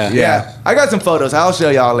that? Yeah. Yeah, I got some photos. I'll show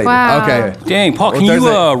y'all later. Wow. Okay. Dang, Paul, can Well, you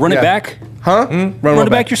Thursday- run it yeah. back? Huh? Run it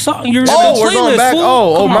back your song. Your Oh, playlist, we're going back. fool.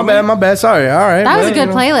 Oh, Come my on, bad, man. my bad. Sorry. All right. That was a Well,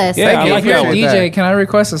 good playlist. Yeah, Thank I you. like If you're that a one. DJ, can I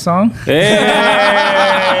request a song? Hey,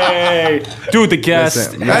 dude, the guest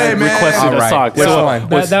Listen, hey, man. requested All a right. song. Which So- one?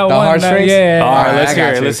 That the one, heartstrings? yeah. All right, let's I hear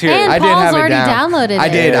got it. you. Let's hear it. And I did Paul's have it already down. downloaded I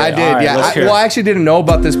it. did. All right, Yeah. let's hear it. Well, I actually didn't know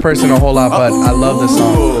about this person a whole lot, but I love the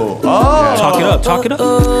song. Talk it up. Talk it up.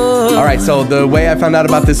 All right, so the way I found out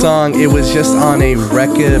about this song, it was just on a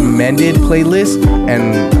recommended playlist,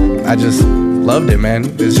 and I just loved it, man.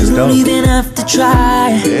 It's just dope.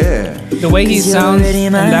 The way he sounds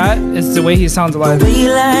in that is the way he sounds live.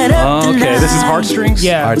 Oh, okay, this is Heartstrings?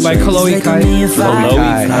 Yeah, Heartstrings. like Chloe Kai. Chloe.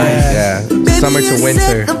 Yeah. Summer to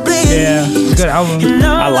winter. Yeah, good album.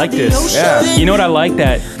 I like this. Yeah. You know what I like?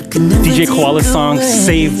 That DJ Koala's song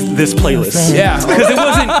saved this playlist. Yeah. Because it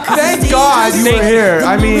wasn't... Thank God you were here.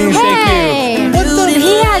 I mean, Hey,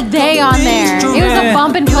 he had Day on there. It was a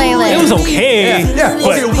bumping playlist. It was okay. yeah.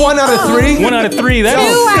 But Okay, 1 out of 3. 1 out of 3. That 2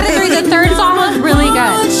 was... out of 3. The third song was really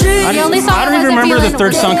good. The only song I don't even remember the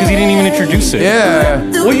third song because he didn't even introduce it. Yeah.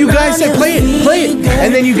 Well, you guys said play it,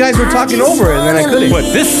 and then you guys were talking over it, and then I couldn't.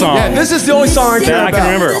 But this song... Yeah, this is the only song I care that I about.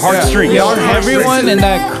 can remember. Heartstrings. Yeah. Everyone in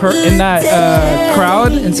that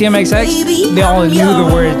crowd in CMXX, they all knew the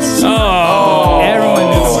words. Oh. Everyone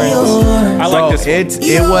knew the words. I like this one.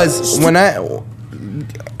 It was when I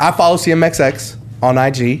follow CMXX on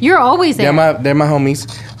IG. You're always there. They're my homies.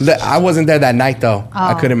 I wasn't there that night though.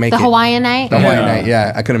 I couldn't make the it. Hawaiian night? The Hawaiian night,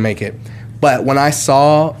 yeah, I couldn't make it. But when I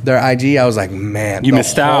saw their IG, I was like, man, You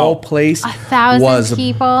missed the whole out. place 1,000 was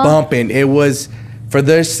people. bumping. It was for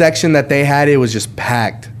their section that they had. It was just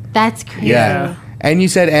packed. That's crazy. Yeah. And you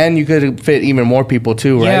said, and you could fit even more people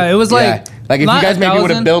too, right? Yeah, it was like like if you not guys maybe would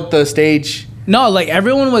 1,000. have built the stage. No, like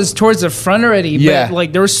everyone was towards the front already. Yeah. But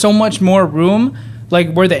like there was so much more room.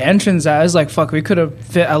 Like where the entrance at is like fuck, we could have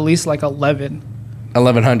fit at least like 11.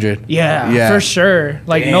 1,100. Yeah, for sure.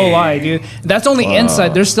 Like no lie, dude. That's only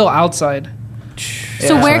inside. They're still outside.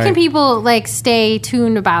 So where Sorry. can people like stay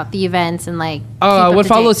tuned about the events and like? I keep would up to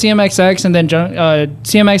follow date? CMXX and then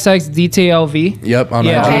CMXX DTLV. Yep, on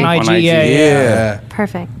Yeah, IG. on IG. On IG. Yeah.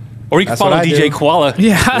 Perfect. Or you can That's follow what I DJ do. Koala.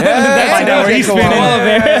 Yeah. Find out where he's spinning.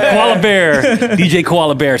 Koala Bear. DJ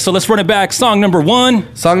Koala Bear. So let's run it back. Song number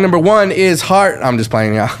 1. Song number 1 is Heart. I'm just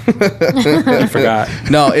playing out. I forgot.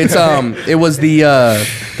 No, it's it was the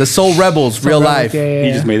Soul Rebels Real Life. Yeah.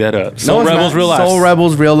 You just made that up. No, Soul it's Rebels not. Real Life. Soul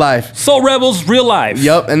Rebels Real Life. Soul Rebels Real Life.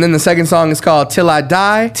 Yep, and then the second song is called Till I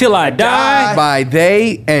Die Till I Die. by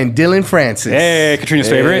They and Dylan Francis. Hey, Katrina's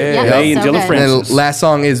favorite. Yeah, They and so Dylan good. And Francis. the last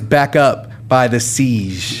song is Back Up by The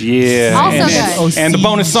Siege. Yeah. Also and, good. and the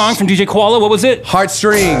bonus song from DJ Koala, what was it?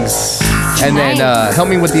 Heartstrings. And then Nice. help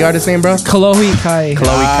me with the artist name, bro. Kalohi Kai. Chloe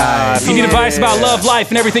Kai. If you need advice about love, life,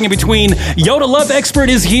 and everything in between, Yoda Love Expert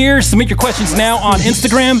is here. Submit your questions now on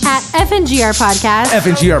Instagram. At FNGR Podcast.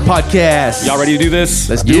 FNGR podcast. Y'all ready to do this?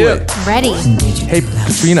 Let's do it. Ready. Hey,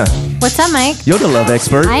 Katrina, What's up, Mike? you're the love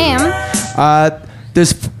expert. I am.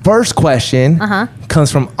 This first question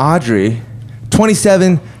comes from Audrey,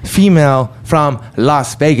 27, female from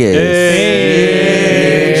Las Vegas.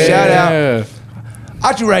 Hey. Shout out.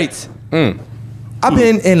 Audrey writes, I've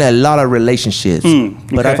been in a lot of relationships,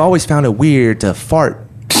 but I've always found it weird to fart.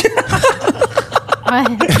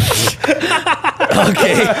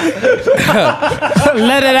 Okay.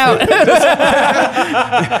 Let it out.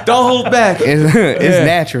 Don't hold back. It's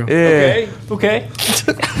natural. Okay.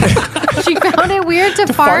 She found it weird to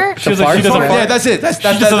fart. She doesn't Yeah, fart. that's it. That's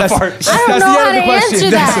doesn't fart. I don't know how to answer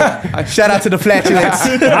that. Shout out to the flatulence.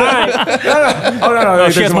 All right. Oh, no.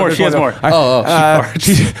 She has more. She has more.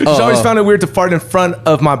 She's always found it weird to fart in front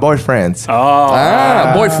of my boyfriends.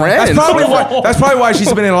 Boyfriend. That's probably why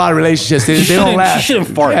she's been in a lot of relationships. They don't laugh. She shouldn't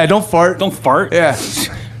fart. Yeah, don't fart. Don't fart. Yeah.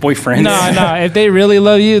 Boyfriend. No. If they really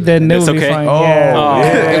love you, then it It's will be okay. fine. Oh,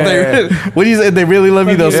 Yeah. If they, what do you say? If they really love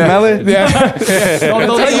you, they'll smell it. Yeah. Don't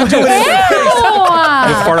let you do it.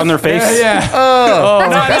 They fart on their face. Yeah.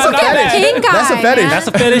 That's a fetish. Pink eye, That's a fetish. man. That's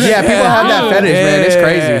a fetish. Yeah, people have that fetish, man. It's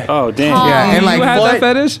crazy. Oh damn. Yeah, and like You have foot-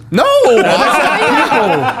 that fetish? No,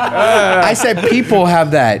 I said people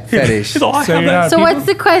have that fetish. So you're not So what's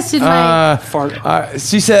the question, Mike?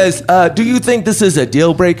 She says, do you think this is a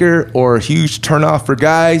deal breaker or a huge turnoff for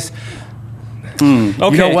guys?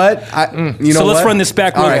 Okay. You know what? So let's run this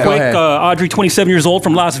back real All right, go quick. ahead. Audrey, 27 years old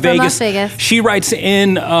from Las Vegas. Las Vegas. She writes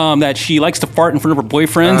in that she likes to fart in front of her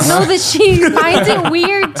boyfriends. No, that she finds it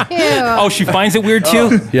weird too. Oh, should find it weird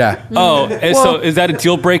too? Yeah. Oh, and so is that a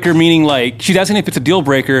deal breaker? Meaning, like, she's asking if it's a deal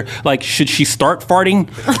breaker. Like, should she start farting,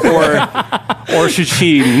 or should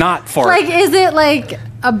she not fart? Like, is it like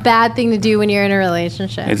a bad thing to do when you're in a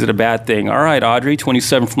relationship? Is it a bad thing? All right, Audrey,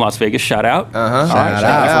 27 from Las Vegas. Shout out. Shout Shout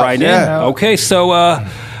out for writing in. Yeah. Okay, so well,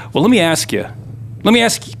 let me ask you. Let me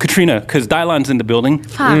ask Katrina, because Dylan's in the building.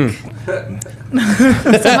 Fuck.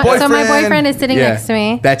 So my boyfriend is sitting next to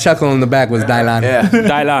me. That chuckle in the back was Dylan. Yeah.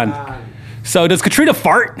 Dylan. So does Katrina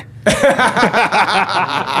fart?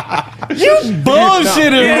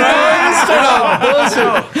 Bullshitting,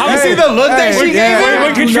 bro. You see the look that she gave me?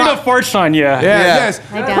 When Katrina farts on you. Yes.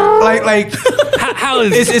 I don't. Like, How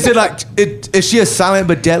is is it like, is she a silent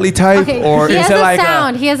but deadly type? Okay, Or he is has it a like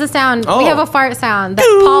sound. He has a sound. Oh. We have a fart sound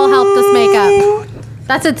that Paul helped us make up.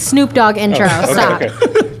 That's a Snoop Dogg intro. Stop.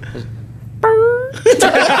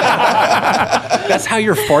 That's how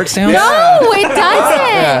your fart sounds? No, it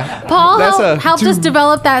doesn't. Paul That's helped us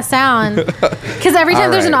develop that sound. Because every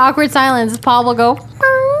time there's an awkward silence, Paul will go.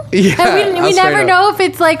 Yeah, And we I'll never straight know if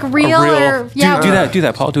it's like real or yeah. Do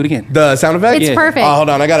that, Paul. Do it again. The sound effect? It's perfect. Oh, hold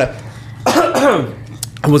on. I gotta.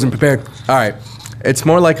 I wasn't prepared. All right. It's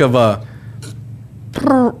more like of a.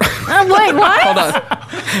 I'm like, what? Hold on.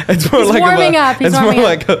 It's more He's like warming of a, up. He's it's more warming up.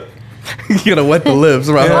 like a. You gotta wet the lips,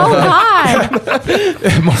 right? Oh God!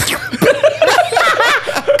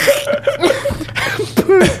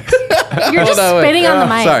 You're just Hold on, wait. spitting on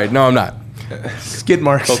the mic. Sorry, no, I'm not. skid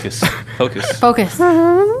marks? Focus. Focus.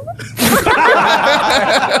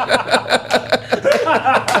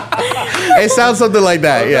 It sounds something like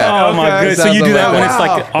that, yeah. Oh my goodness! So you do that when it's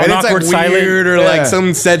like an and it's awkward like silent. weird or like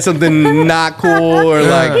someone said something not cool or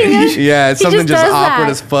like yeah, it's something just just does awkward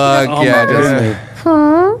that. as fuck. Oh yeah, my just, goodness.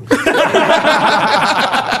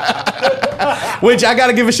 Which I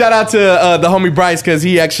gotta give a shout out to the homie Bryce because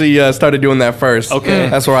he actually started doing that first. Okay.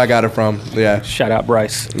 That's where I got it from. Yeah. Shout out,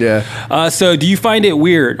 Bryce. Yeah. So, do you find it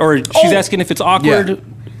weird, or she's asking if it's awkward? Yeah.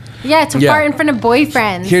 Yeah, to fart in front of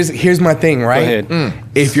boyfriends. Here's my thing, right? Go ahead.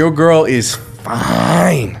 If your girl is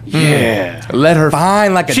fine, Let her.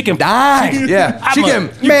 fine like a She can- dime. Yeah. She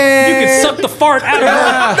can. Man, You can suck the fart out of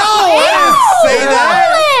her. No, I didn't say that.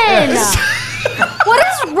 Roland! What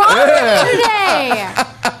is wrong with you today?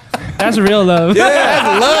 That's real love.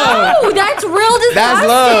 Yeah. Love. Oh, that's real disgusting. That's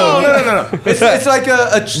love. No. It's like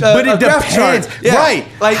But a it graph depends, chart. Yeah. right?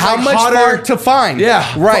 Like how much hotter- fart to find? Yeah.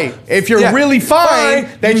 right. If you're really fine,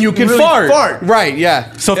 then you can really fart. fart. Right?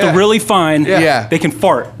 Yeah. So if they're really fine, Yeah. they can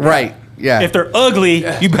fart. Right. Yeah. If they're ugly,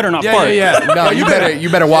 you better not fart. No, you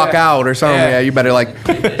better walk out or something. Yeah, you better like.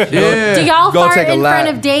 Yeah. Do y'all Go fart take a in lap.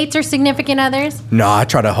 front of dates or significant others? No, I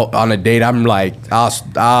try to on a date. I'm like, I'm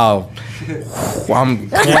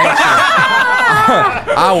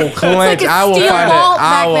I will clench. like a I will steel find it. vault I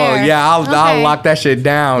back will. there. Yeah, I'll Okay. lock that shit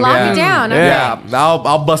down. Lock yeah. it down, okay. Yeah,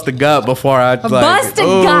 I'll bust a gut before I Bust a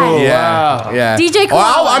ooh, gut. Yeah, yeah. DJ Or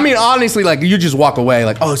Koala. I mean, honestly, like you just walk away.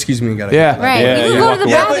 Like, oh, excuse me, gotta. Yeah. Right. Yeah, you can yeah. go to the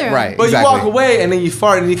Yeah, bathroom. Right. But Exactly. you walk away and then you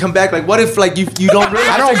fart and you come back. Like, what if like you don't really?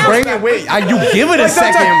 I don't bring it with. You give it a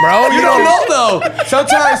second, bro. You don't know though.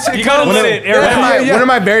 Sometimes You gotta let it air out. One of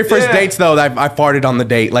my very first dates, though, I farted on the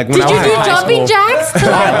date. Like when Did I you was do in high jumping school. jacks? To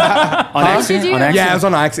like, On accident? Did you? On accident? Yeah, it was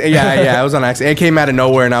on accident. Yeah, it was on accident. It came out of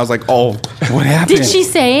nowhere, and I was like, oh, What happened? Did she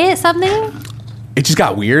say something? it just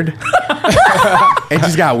got weird. It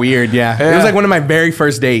just got weird. Yeah. It was like one of my very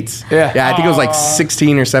first dates. Yeah. I think it was like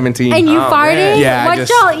 16 or 17. And you farted? Yeah, I What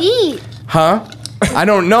just- y'all eat? Huh? I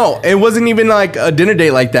don't know. It wasn't even like a dinner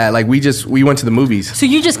date like that. Like we went to the movies. So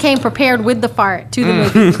you just came prepared with the fart to the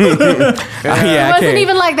movie. Yeah, It wasn't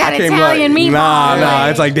even like that Italian meatball, Nah,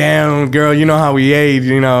 like- it's like, damn, girl, you know how we ate.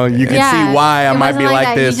 You know, you can see why I it might wasn't be like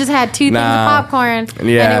that. this. You just had 2 things of Nah. popcorn,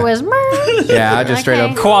 Yeah. and it was. Yeah, I just straight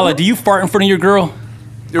up. Koala, do you fart in front of your girl?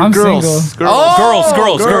 I'm girls. single. Girls.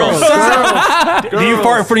 Do you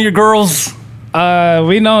fart in front of your girls?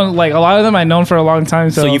 We know like a lot of them I known for a long time.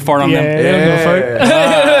 So, So you fart on them? They don't give a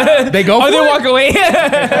fuck. They go Or for they it? walk away.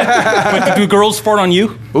 But do girls fart on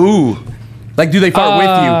you? Ooh. Like, do they fart with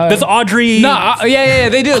you? Does Audrey? No, yeah,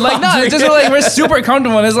 they do. Like, no, it's just like we're super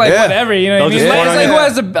comfortable. And it's like Yeah. whatever, you know what I They'll mean? just Like, fart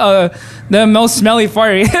it's on like who has the most smelly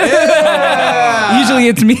fart? Usually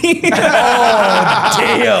it's me.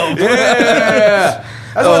 Damn.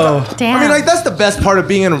 I mean, like that's the best part of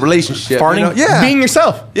being in a relationship. Farting? You know? Yeah. Being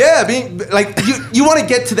yourself. Yeah, being like you want to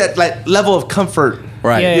get to that like level of comfort,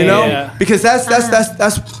 Right. Yeah, you know, yeah. because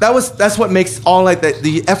that's what makes all like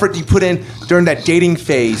the effort you put in during that dating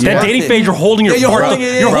phase. That worth dating it. phase, you're holding your Yeah, you're fart. holding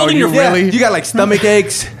it in. You're holding your Yeah, really- you got like stomach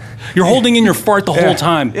aches. You're holding in your fart the whole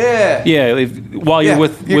time. Yeah. Yeah. While you're Yeah.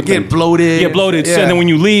 with You get them. bloated. You get bloated. Yeah. And then when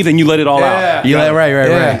you leave, then you let it all out. You let, right.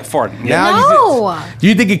 Yeah. Fart. Yeah. Now you no. Do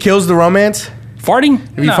you think it kills the romance? Farting?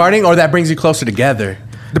 If you farting, or that brings you closer together?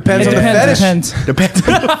 depends It on the fetish. depends. Depends.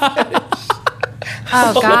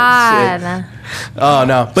 Oh God. Oh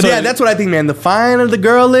no, but So- yeah, that's what I think, man. The finer the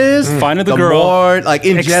girl is, Finer the girl, more, like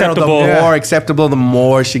in general, the acceptable. more acceptable, the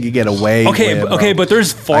more she could get away. Okay, with, okay, bro. but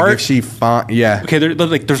there's like fart. if she yeah, Okay,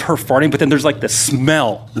 there's her farting, but then there's like the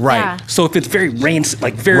smell. right, Yeah. So if it's very rancid,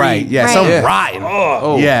 like very right, yeah, Right. some Yeah. rotten.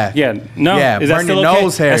 Oh, Yeah, yeah, no, yeah, is that burn still your okay?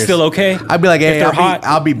 nose hairs. That's still okay. I'd be like, If hey, they're hot?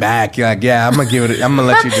 I'll be back. Like, yeah, I'm gonna give it. I'm gonna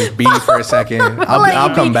let you just be for a second.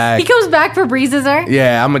 I'll come back. He comes back for breezes her.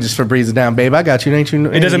 Yeah, I'm gonna just Febreze it down, babe. I got you. Ain't you?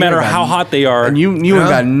 It doesn't matter how hot they are. And you ain't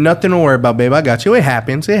got nothing to worry about, babe. I got you. It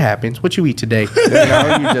happens. It happens. What you eat today?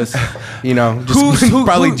 Just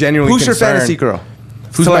probably genuinely Who's your concerned. fantasy girl?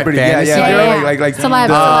 Who's my Celebrity? Yeah, fantasy yeah, Yeah, girl? yeah. like Celeb.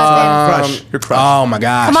 crush. Your crush. Oh my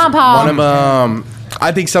gosh. Come on, Paul. One of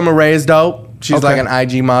I think Summer Rae is dope. She's Okay. like an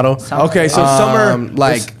IG model. Okay, so Summer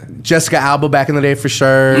like Jessica Alba back in the day for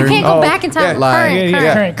sure. You can't go back in time. yeah, like-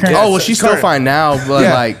 Current. Current. Oh well, she's still Current. fine now, but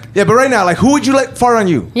yeah. like, yeah, but right now, like, who would you let fart on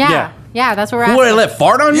you? Yeah. Yeah, that's what we're who at. would I let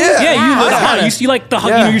fart on you? Yeah. Yeah, you Yeah. let it hot. You see, like the hot.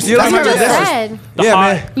 Yeah. You You That's like what you Remember just this? said. the Yeah,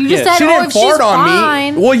 hot. man. You just Yeah. said, She oh, didn't if she's fart on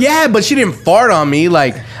fine. me. Well, yeah, but she didn't fart on me.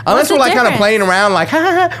 Like, unless the we're like kind of difference? playing around, like, you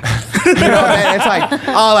know, man, it's like,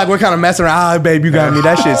 oh, like we're kind of messing around. Oh, babe, you got me.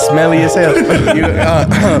 That shit's smelly as hell.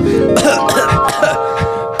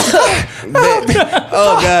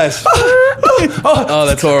 Oh gosh. Oh,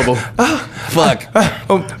 that's horrible. Fuck.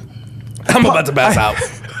 I'm about to pass out.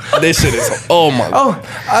 This shit is. Oh my. Oh,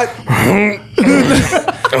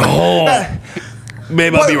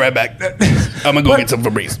 Babe, I'll be right back. I'm gonna go get some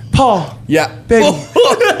Febreze. Paul, Yeah. baby,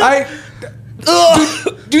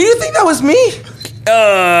 do you think that was me?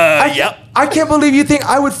 I Yep. I can't believe you think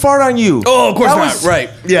I would fart on you. Oh, of course That not. was- Right.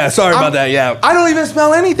 Yeah. Sorry about that. Yeah. I don't even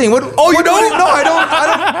smell anything. What? Oh, you don't? No, I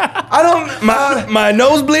don't. My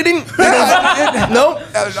nose bleeding? Nope.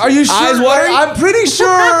 Are you sure? Eyes watering? I'm pretty sure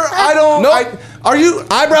I don't. Nope. Are you?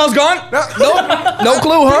 Eyebrows gone? Nope. No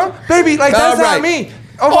clue, huh? Baby, like that's All right. not me.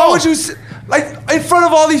 Oh, why would you? Like in front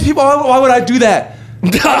of all these people? Why would I do that?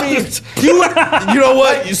 I mean, you know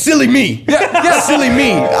what? You silly me. Yeah, silly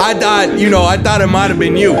me. I thought it might have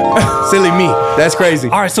been you. Silly me. That's crazy.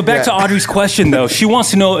 All right, so back to Audrey's question though. She wants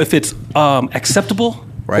to know if it's acceptable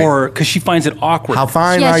Right. or because she finds it awkward. How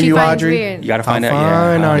fine Yeah, are she you, finds Audrey? weird. You gotta find out. How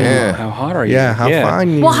fine are you? Yeah. How hot are you? Yeah, how fine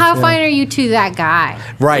you? Well, how fine are you to that guy?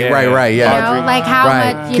 Right, Yeah. right, You yeah. know, like how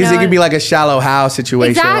Right, much? because it could be like a shallow house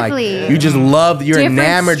situation. Exactly. Like you just love, you're Different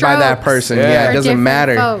enamored by that strokes person. Yeah. Yeah, for it doesn't different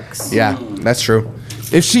matter. folks. Yeah, that's true.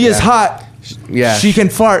 if she is hot, Yeah, she can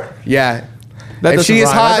fart. Yeah, That if she is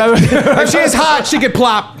doesn't rhyme. hot, if she is hot, she could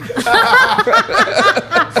plop.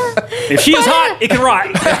 If she is hot, it can rot.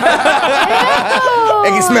 It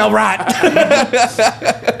can smell rot.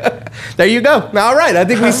 There you go. All right, I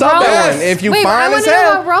think we solved that Roland. one. If you Wait, I fine want as to know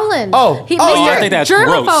hell. about Roland. Oh. He, Oh, Mr. I think that's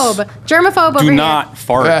germaphobe. gross. Germaphobe over Do here. not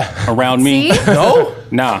fart around me. See? No,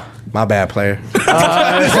 Nah. my bad, player.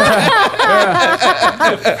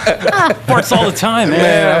 Farts all the time, man.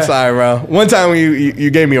 Man, I'm sorry, bro. One time when you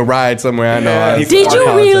gave me a ride somewhere, I know. Did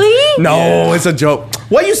you really? No, it's a joke.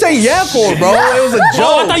 What you saying yeah for, bro? It was a joke.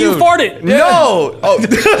 Oh, I thought you farted. No. Oh, no,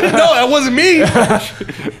 that wasn't me.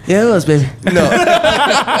 Yeah, it was, baby. No.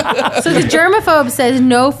 So the germaphobe says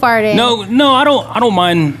no farting. No, I don't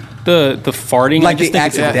mind the farting. Like I just the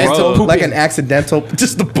think it's accidental, gross. like an accidental,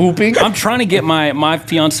 just the pooping. I'm trying to get my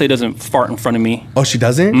fiance doesn't fart in front of me. Oh, she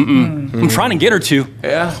doesn't? I'm trying to get her to.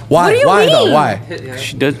 Yeah. Why? What do you Why mean? though? Why?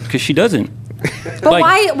 She does because she doesn't. But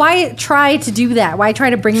why try to do that? Why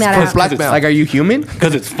try to bring that up? Blackmail. Like, are you human?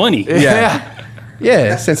 Because it's funny. Yeah.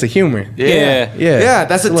 Yeah, sense of humor. Yeah. Yeah. Yeah,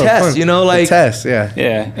 that's a It's little test, fun. you know, like- a test, yeah.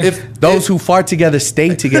 Yeah. If Those who fart together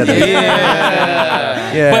stay together.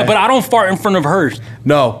 Yeah. But I don't fart in front of her.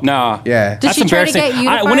 no. Nah. Yeah. Does she try to get you to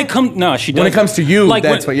When fart? it comes, no, she doesn't. When it comes to you, like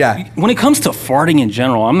that's when, what- yeah. When it comes to farting in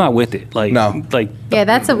general, I'm not with it. Like, No. like. Yeah,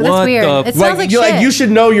 that's what weird. the- It smells like shit. you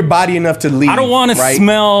should know your body enough to leave. I don't want to right?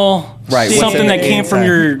 smell Right, what's something in that came from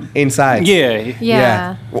your. inside. Yeah.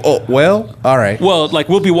 Yeah. Oh, well, all right. Well, like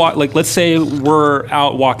we'll be like let's say we're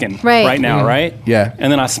out walking Right. now, right? Yeah.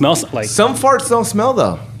 And then I smell like some farts don't smell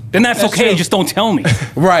though. then that's okay. true. Just don't tell me.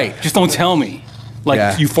 Right. Just don't tell me. Like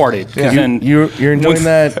Yeah. you farted. 'Cause Yeah. Then You're enjoying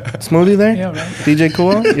that smoothie there? Yeah, right. DJ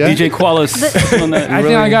Cool? Yeah. DJ Qualis on that. I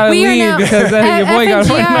think I gotta We are leave now because your boy got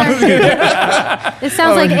FNGR. It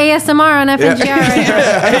sounds like ASMR on FNGR right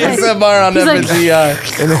now. ASMR on He's like- FNGR.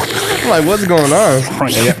 I'm like, what's going on?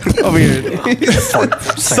 Over here.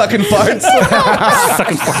 Sucking farts.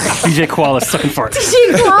 Sucking fart. DJ Qualis sucking fart.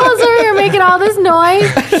 She calls over here making all this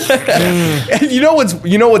noise. You know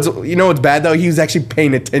what's bad though? He was actually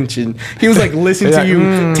paying attention. He was like listening to you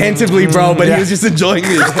tentatively, bro, but he was just enjoying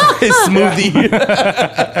his smoothie.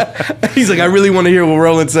 He's like, I really want to hear what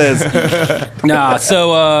Roland says. Nah.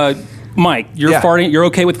 So, Mike, you're Yeah. farting. You're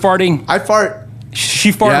okay with farting? I fart.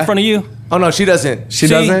 She fart Yeah. in front of you? Oh no, she doesn't. She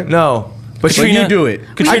See? doesn't? No. But Katrina, you do it.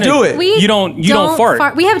 Katrina, I do it. We You don't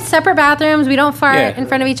fart. We have separate bathrooms. We don't fart Yeah. in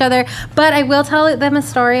front of each other. But I will tell them a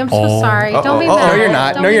story. I'm so sorry. Don't be mad. No, you're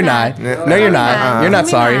not. Don't No, be you're mad. not. No, you're not. mad. You're Don't not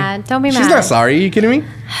be sorry. mad. Don't be She's mad. not sorry. Are you kidding me?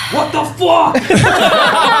 What the fuck?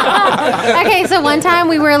 Okay, so one time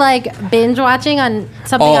we were like binge watching on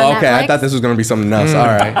something on Oh, okay. Netflix. I thought this was gonna be something else. All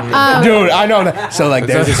right, dude. I know that. So like,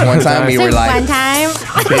 there's this one time we So were like one time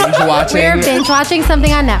binge watching. we were binge watching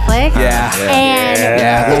something on Netflix. Yeah. And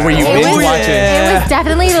Yeah. What were you it binge was, watching? it was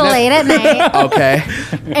definitely late at night. Okay.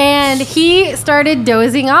 And he started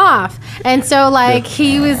dozing off, and so like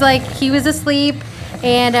he was asleep,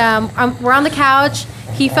 and we're on the couch.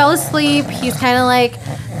 He fell asleep. He's kind of like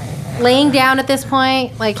laying down at this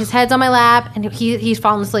point, like his head's on my lap, and he's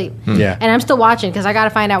falling asleep. Yeah. And I'm still watching because I got to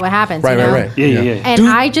find out what happens. Right, you know? right, right. Yeah. And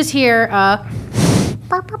I just hear it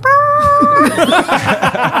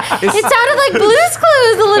sounded like Blue's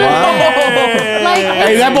Clues a little bit. Like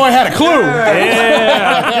Hey, that boy had a clue.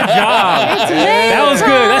 Yeah. Good job. it's That was good.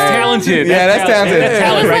 That's talented. Yeah, that's talented. That's It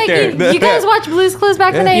talent was right like there. you guys watch Blue's Clues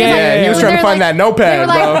back in the day. It was Yeah, like- he was trying to they were find like- that notepad,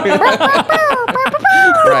 they were bro.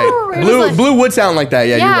 Right. It was like- Blue would sound like that.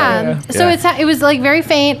 Yeah, Yeah. you're right. So it was like very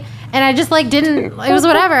faint. And I just like didn't. It was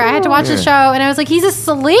whatever. I had to watch the show, and I was like, "He's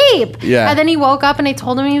asleep." Yeah. And then he woke up, and I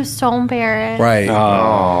told him he was so embarrassed. Right.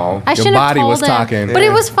 Oh. I shouldn't have body told was him, talking. but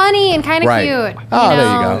it was funny and kind of Right. cute. Oh, there you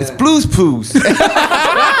know? go. It's Blue's Poos.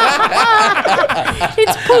 It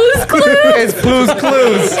It's Blue's Clues. It's Blue's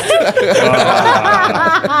Clues.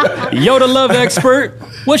 Yoda love expert.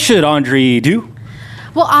 What should Andre do?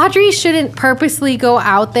 Well, Audrey shouldn't purposely go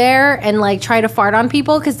out there and like try to fart on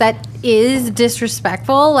people because that is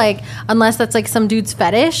disrespectful. Like, unless that's like some dude's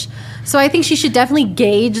fetish. So I think she should definitely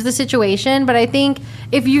gauge the situation. But I think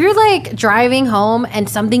if you're like driving home and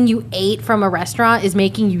something you ate from a restaurant is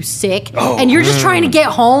making you sick and you're just trying to get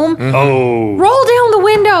home, roll down the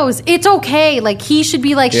windows. It's okay. Like, he should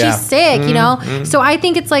be like, she's sick, you know? So I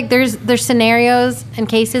think it's like there's scenarios and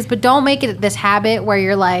cases, but don't make it this habit where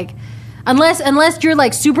you're like, Unless you're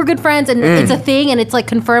like super good friends and it's a thing and it's like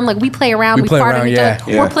confirmed, like we play around, we fart on each other,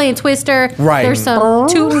 we're playing Twister, there's some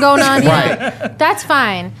tooting going on, that's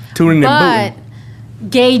fine. Tooting but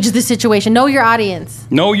gauge the situation. Know your audience.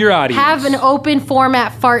 Know your audience. Have an open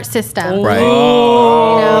format fart system. Right.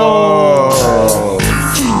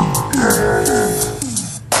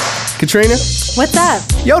 Katrina? What's up?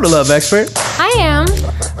 Yoda love expert. I am.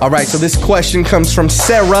 All right, so this question comes from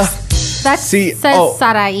Sarah. That says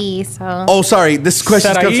Sarai, so. Oh, sorry. This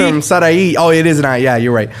question comes from Sarai. Oh, it is an I. Yeah,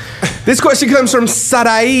 you're right. This question comes from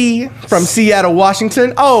Sarai from Seattle,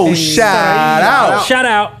 Washington. Oh, shout out. Shout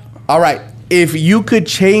out. All right. If you could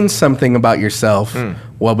change something about yourself,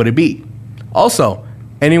 what would it be? Also,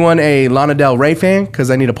 anyone a Lana Del Rey fan? Because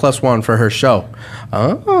I need a +1 for her show.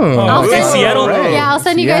 Oh, in Seattle? Yeah, I'll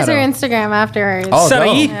send you guys her Instagram afterwards. Oh,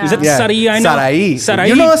 Sarai? no. Is that the Sarai I know? Sarai.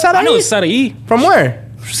 You know a Sarai? I know a Sarai. From where?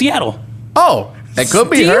 Seattle. Oh, that could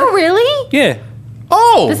be Do her. you really? Yeah.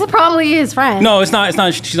 Oh. This is probably his friend. No, it's not. It's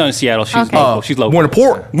not. She's not in Seattle. She's local. She's local.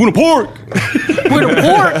 Winniport. Winniport.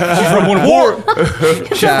 Winniport. She's from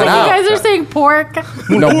Winniport. Shout You out. guys are saying pork.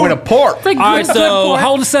 No, Winniport. It's like All right. So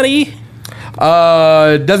how old is Sarai?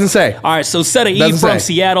 Doesn't say. All right. So Sarai Doesn't from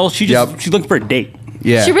say. Seattle. She's looking for a date.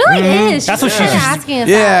 Yeah. She really is. That's what really she's- asking us.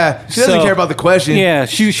 Yeah, she doesn't care about the question. Yeah.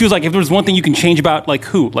 She was like, if there was one thing you can change about, like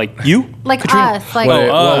who? Like you? Like Katrina? us. Like,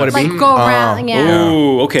 What would it like be? go around. Yeah.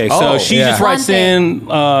 Ooh, okay. So Oh, she yeah. just writes in,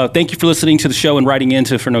 thank you for listening to the show and writing in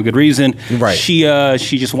for no good reason. Right. She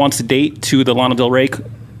just wants a date to the Lana Del Rey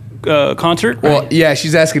concert. Well, yeah,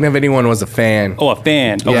 she's asking if anyone was a fan. Oh, a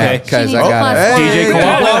fan. Yeah, Okay. because She I needs got a it. DJ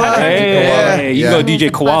Koala. Hey, you Yeah. can go DJ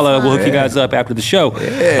Koala. We'll hook you guys up after the show.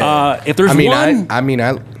 If there's one,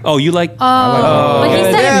 I oh, you like? But he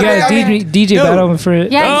said, You guys DJ battle for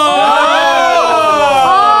it. yeah.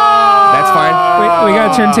 that's fine. We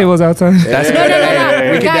got turntables outside. That's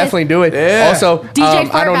No. We can Guys, definitely do it. Also,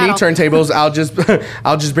 DJ I don't need battle. turntables.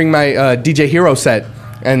 I'll just bring my DJ Hero set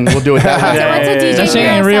and we'll do it that way. What's a DJ That shit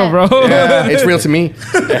Hero ain't real, set? bro. Yeah, it's real to me.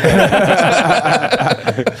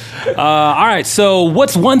 All right. So,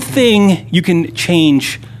 what's one thing you can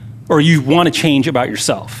change, or you want to change about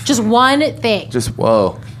yourself? Just one thing. Just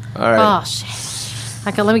whoa. All right. Oh, shit.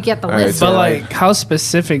 Okay, let me get the right, list. so- But like, how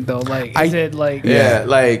specific though? Like, is it like? Yeah,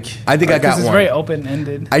 like I think I got Because it's one. very open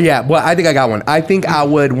ended. Yeah, well, I think I got one. I think I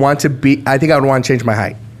would want to change my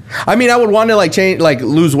height. I mean, I would want to like change, like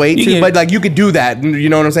lose weight too, Yeah. but like you could do that. You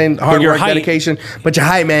know what I'm saying? Hard your work, height- dedication. But your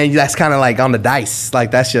height, man, that's kind of like on the dice.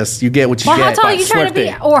 Like that's just you get what you Well, how get. tall are you trying to be?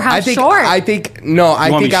 Swifty. Or how I think short? I think no. I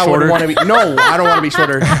wanna think be I would shorter? want to be. No, I don't want to be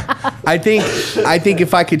shorter. I think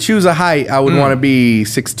if I could choose a height, I would want to be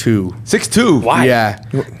 6'2". 6'2". Why? Yeah,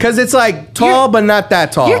 because it's like tall, but not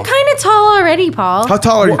that tall. You're kind of tall already, Paul. How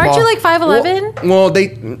tall are you, Aren't Paul? you like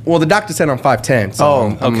 5'11"? Well, the doctor said I'm 5'10".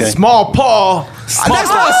 So I'm okay. Small Paul. That's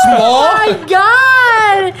not small. Oh my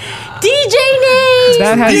God! DJ Nate!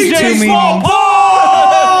 That has two meanings.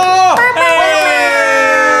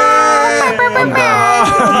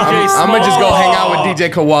 I'm gonna just go hang out with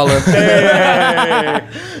DJ Koala.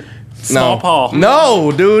 Small Paul.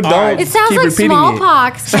 No, dude, don't. right. It sounds keep like repeating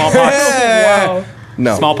smallpox. Smallpox. Yeah.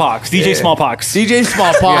 No, Smallpox. DJ Smallpox. DJ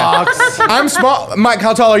Smallpox. I'm small. Mike,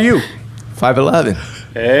 how tall are you? 5'11".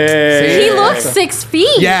 Hey. He looks 6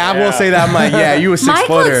 feet. Yeah, I will say that. I'm like, yeah, you a 6 Mike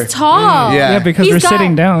footer. looks tall. Yeah. Yeah, because He's we're got-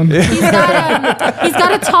 sitting down. He's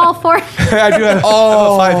got a tall forehead. I do have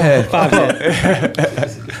a 5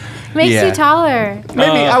 head. Makes Yeah. you taller.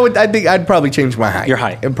 Maybe I think I'd probably change my height. Your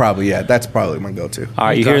height. And probably, yeah, that's probably my go-to. All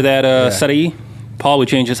right, you hear that, Sarai? Paul would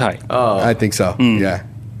change his height. I think so. Yeah.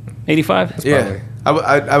 85? Yeah.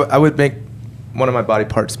 I would make one of my body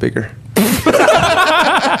parts bigger.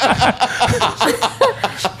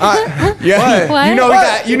 Yeah.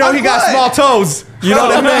 What? You know he got small toes. You know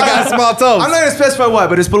that man got small toes. I'm not gonna specify what,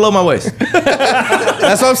 but it's below my waist.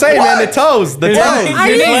 That's what I'm saying, man. The toes. The toes. Are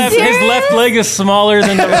you His serious? left leg is smaller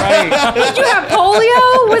than the right. Did you have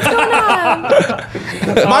polio? What's going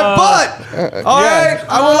on? My butt. All right.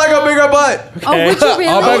 I would like a bigger butt. Oh, would you really?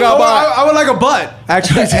 I'll big up butt. I would like a butt.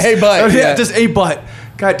 Actually, A butt, Yeah, yeah. just a butt.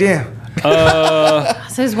 God damn.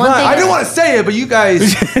 So there's one thing. I didn't want to say it, but you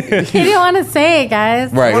guys He didn't want to say it,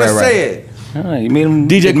 guys. Right, want to right, say right. it. You made him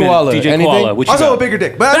DJ admit it. Koala, DJ anything? Koala. What you Also got? a bigger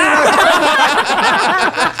dick, but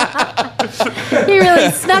He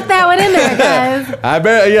really snuck that one in there, guys. I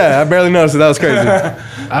barely noticed it. That was crazy.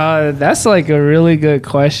 That's like a really good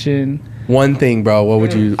question. One thing, bro. What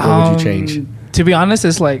would you change? To be honest,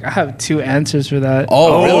 it's like I have two answers for that.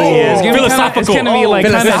 Oh, really? Yeah, it's gonna Philosophical. Be kinda, it's gonna be like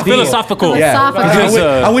kind of philosophical. Philosophical. Because,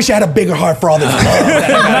 I wish I had a bigger heart for all this love.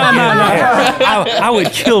 I would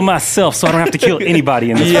kill myself so I don't have to kill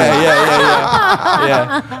anybody in this fight.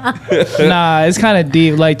 Nah, it's kind of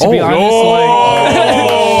deep. Like to be honest,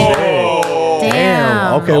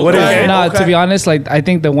 Damn. Okay, what is it? Nah, to be honest, like I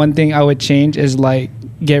think the one thing I would change is like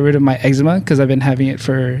get rid of my eczema because I've been having it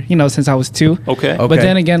for since I was 2. Okay. But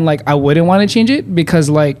then again, like I wouldn't want to change it because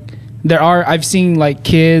like I've seen like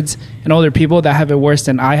kids and older people that have it worse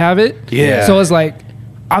than I have it. Yeah. So it's like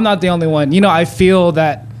I'm not the only one. I feel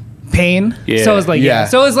that pain. Yeah. So it's like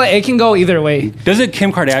So it's like it can go either way. Doesn't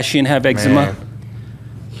Kim Kardashian have eczema?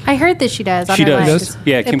 I heard that she does. On She her does. legs.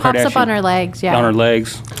 Yeah, Kim it pops up Kardashian. on her legs. Yeah. On her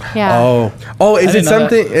legs. Yeah. Oh, is it didn't know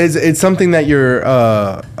something? Is it something that you're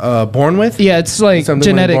born with? Yeah, it's like Something we're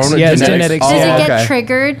genetics. born with? Yeah, it's Genetics? genetics. Does yeah. it get okay.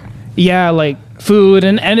 triggered? Yeah, like food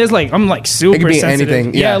and it's like I'm like super be sensitive.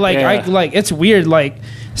 anything, Yeah, yeah. like Yeah. I like it's weird. Like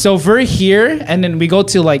so if we're here and then we go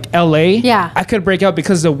to like LA, Yeah. I could break out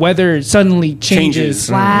because the weather suddenly changes.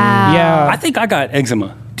 Wow. Yeah. I think I got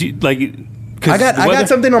eczema. I got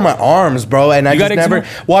something on my arms, bro, and I You just got never.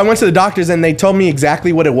 eczema? Well, I went to the doctors and they told me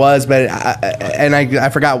exactly what it was, but I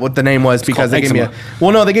forgot what the name was because they called gave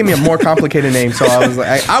me they gave me a more complicated name. So I was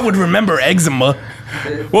like, I would remember eczema.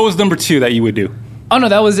 What was number 2 that you would do? Oh no,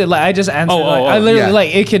 that was it. Like I just answered. I literally yeah.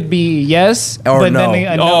 like it could be yes Or but no.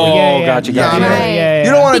 Then Oh, gotcha. Right.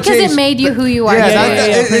 you don't want to Because change. it made you who you are.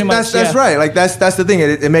 Yeah, pretty much, that's yeah. right. Like that's the thing.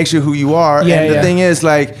 It makes you who you are. Yeah, and the yeah. thing is,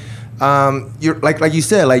 like, you're like you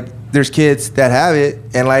said, like there's kids that have it,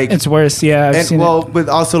 and like It's worse. Yeah, I've and seen well, it. but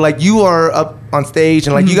also like you are up on stage,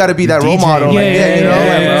 and like you got to be that role DJ. model. Like, Yeah, you know, yeah, like,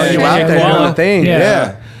 yeah, You yeah, out yeah. there doing Koala. the thing.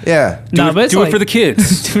 Yeah. yeah. No, but it's Do like, it for the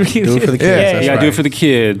kids. do it for the kids. Yeah. You gotta do it for the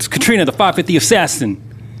kids. Katrina, the 550 assassin.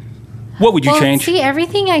 What would you Well, change? see,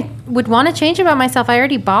 everything I would want to change about myself, I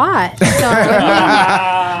already bought. So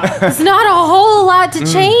it's not a whole lot to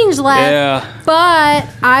change left. Yeah. But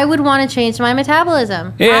I would want to change my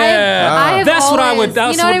metabolism. Yeah. I have That's what I always- would-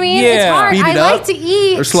 that's You know what I what- mean? yeah. It's hard. Speed I it like up to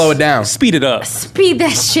eat. or slow it down. Speed it up. Speed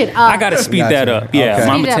that shit up. I gotta speed that Gotcha. up. Yeah, Okay.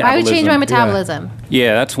 my Speed it up. I would change my metabolism. metabolism.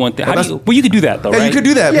 Yeah, that's one thing. Well, Well, you could do that though, Yeah, right? you could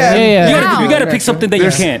do that. Yeah. man. Yeah. You gotta, Wow. you gotta pick something that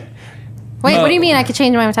you can't. Wait, what do you mean I could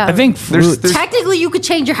change my I metabolism? think fruit. Technically, you could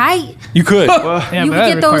change your height. You could. Yeah, You but could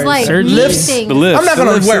that get those requires like surgery. lifts. things. The lifts. I'm not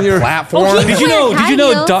gonna Lifts in wear your- platform. Oh, Did you wear know? Did you high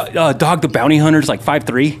know? heels. Dog the Bounty Hunter's like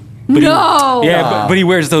 5'3"? No. Yeah, but he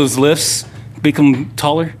wears those lifts, become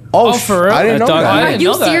taller. Oh, for real? I didn't know Dog- that. I Are didn't you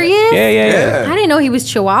know that. serious? Yeah. I didn't know he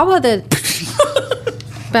was Chihuahua, the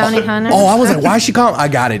bounty hunter. Oh, I was like, why is she calling? I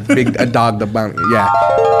got it. Big a dog the bounty. Yeah,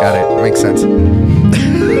 got it. Makes sense.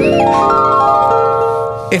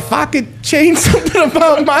 If I could change something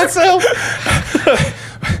about myself,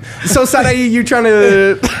 so Sarai, you trying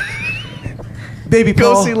to Baby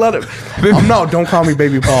go Paul. see Leonard? No, don't call me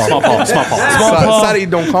Baby Paul. Small Paul. Small Paul. Sarai,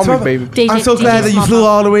 don't call me Baby. DJ I'm so glad that you Small flew Paul.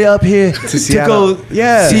 all the way up here to Seattle. go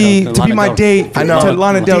Yeah. see To to be Lana my Del- date. I know. To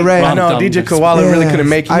Lana Del Rey. I know Lana DJ Del- Koala really Yeah. couldn't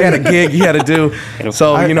make it. He had a gig he had to do.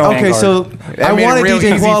 So you know, Okay, so That I made it wanted real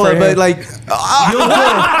DJ easy Koala, for but him. like,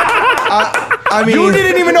 I mean, You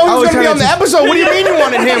didn't even know he was was gonna be on the trying to- episode. What do you mean you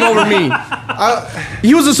wanted him over me?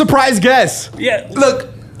 He was a surprise guest. Yeah. Look,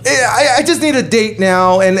 I just need a date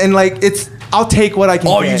now, and like it's. I'll take what I can.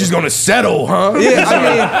 Oh, get. you just gonna settle, huh? Yeah, I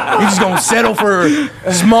mean, You just gonna settle for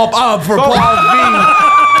for Paul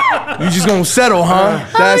V. You just gonna settle, huh?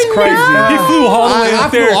 That's crazy. He flew all the way I up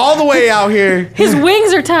flew there. all the way out here. His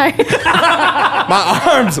wings are tired. My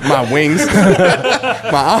arms, my wings,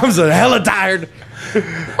 my arms are hella tired.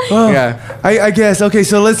 Yeah. I guess. Okay,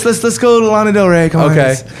 so let's go to Lana Del Rey. Come on.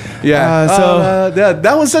 Okay. Yeah.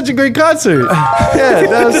 That was such a great concert. Yeah,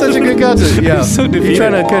 that was such a good concert. Yeah. So you defeated.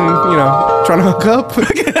 trying to hook up? Wait,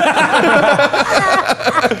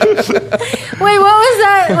 what was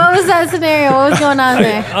that? What was that scenario? What was going on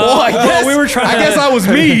there? Well, I guess we were trying I to- guess I was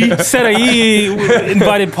me. Sarai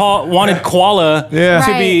invited Paul, wanted Koala Yeah.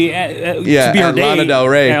 to be Yeah, to be her at date. Lana Del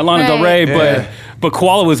Rey. Yeah, Lana Del Rey, Right. but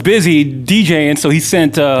Koala was busy DJing, so he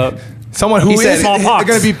sent Someone who He said is smallpox.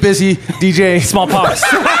 going to be busy DJ. Smallpox.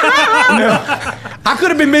 I could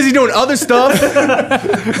have been busy doing other stuff.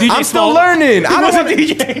 DJ I'm still learning. I don't want to.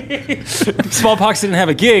 DJ. Smallpox didn't have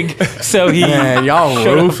a gig, so he. Man, y'all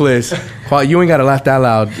showed up. ruthless. Well, you ain't gotta laugh that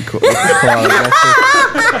loud.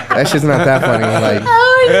 That shit's not that funny. Like,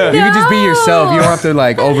 Oh, you can just be yourself. You don't have to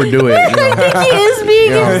like overdo it. You know? I think he is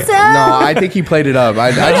being himself. No, I think he played it up.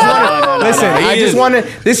 I just want to listen. I just want to.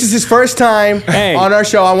 This is his first time on our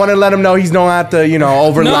show. I want to let him know he's not have to,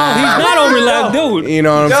 overlap. No, he's not overlap, dude. You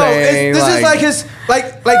know what I'm saying? This is like his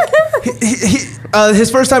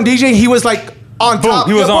his first time DJing. He was like on top.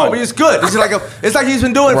 He was on. He was good. It's like he's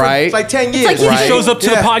been doing it for like 10 years. like He shows up to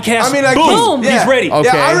the podcast. I mean, like, boom, yeah. he's ready. Okay.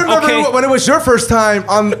 Yeah, I remember when it was your first time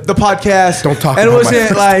on the podcast. Don't talk And it about was my it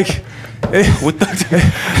first like. What the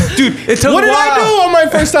dude? It took What a did while. I do on my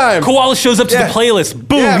first time? Koala shows up to the playlist.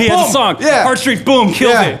 Boom, Yeah, he has boom. a song. Yeah. Heartstrings, boom,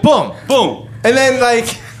 kills Yeah, it. boom. Boom. And then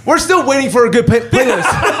we're still waiting for a good playlist.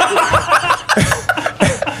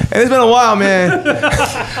 And it's been a while, man.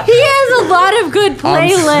 He has a lot of good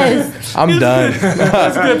playlists. I'm done.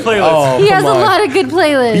 That's a good playlist. Oh, He has come a on. lot of good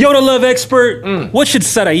playlists. Yoda Love Expert, what should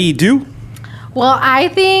Sarai do? Well, I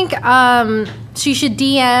think she should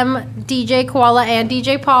DM DJ Koala and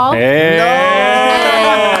DJ Paul. Hey.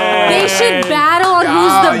 And they should battle on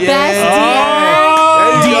who's the best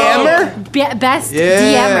DMer? best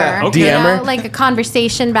Yeah. DMer. Okay. You know, DMer? like a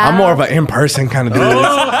conversation battle. I'm more of an in-person kind of dude.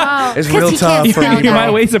 Oh, It's 'cause real he tough can't for spell me. You that.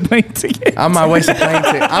 might waste a plane ticket. I might waste a plane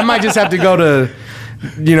ticket. I might just have to go to,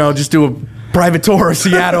 just do a private tour of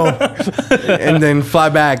Seattle and then fly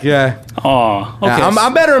back. Yeah. Oh, okay. Yeah,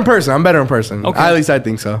 I'm better in person. Okay. At least I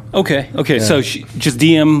think so. Okay. So just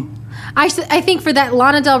DM. I think for that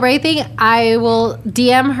Lana Del Rey thing, I will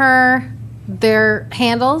DM her their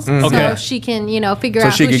handles Okay. so she can, figure So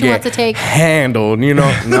out she who could she wants to get take. handled, No?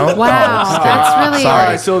 Wow, that's really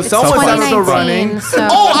sorry. So it's someone said it's 2019, running. So.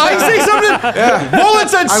 Oh, I say something. Roland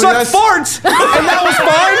said suck that's- farts, and that was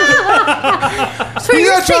fine. So He's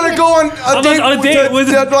you're not trying to saying- go on a date with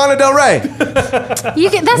Lana Del Rey.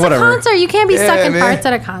 That's Whatever. a concert. You can't be Yeah, sucking man. farts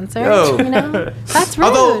at a concert. Yo. That's rude.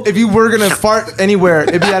 Although, if you were gonna fart anywhere,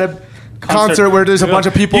 it'd be at a concert where there's a bunch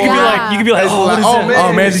of people. You could be Yeah. like, oh, what is oh that? man,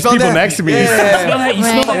 Oh man, you these smell people that? next to me. You smell Yeah. that? You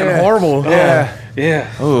smell Right. that? Fucking horrible. Yeah. Yeah.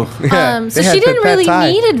 Oh, yeah. So They had she didn't pit-pat really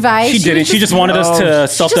tie. need advice. She didn't. She just wanted us to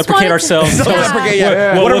self-deprecate wanted to- ourselves. Yeah. Self-deprecate,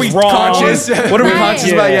 yeah. What What are was we wrong? conscious? What are we Right.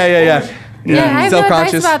 conscious about? Yeah. Yeah, I have no advice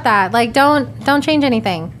Self-conscious. about that. Like, don't change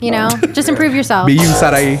anything. Just improve yourself. Be you,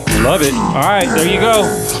 Sarai. Love it. All right, there you go.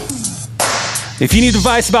 If you need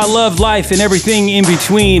advice about love, life, and everything in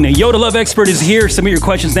between, Yoda Love Expert is here. Submit your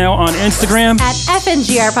questions now on Instagram. At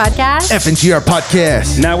FNGR Podcast. FNGR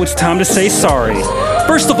podcast. Now it's time to say sorry.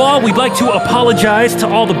 First of all, we'd like to apologize to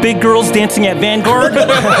all the big girls dancing at Vanguard.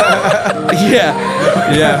 Yeah.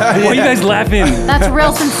 Why are you guys laughing? That's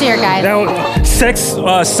real sincere, guys. Now, sex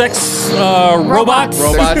robots.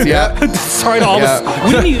 Robots, yeah. Sorry to all this.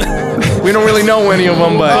 We need. We don't really know any of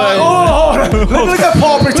them, but Look at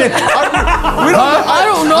Paul pretend. I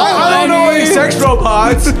don't know. I don't know any sex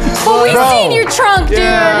robots. Well, we've seen your trunk, dude.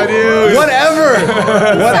 Yeah, dude. whatever.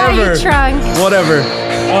 Saw your trunk. Whatever.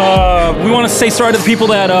 We want to say sorry to the people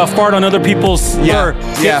that fart on other people's or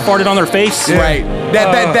get farted on their face. Right.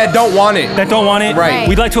 That don't want it. That don't want it. Right.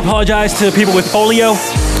 We'd like to apologize to people with polio.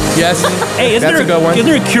 Yes. Hey, That's a good one. Isn't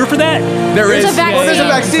there a cure for that? There is. There's a vaccine. Well, there's a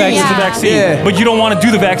vaccine. There's a Yeah. vaccine. Yeah. But you don't want to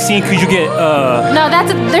do the vaccine because you get. No,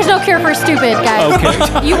 there's no cure for stupid, guys.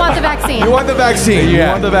 Okay. You want the vaccine. You want the vaccine. You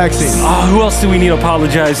want the vaccine. Who else do we need to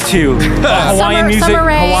apologize to? Hawaiian music. Summer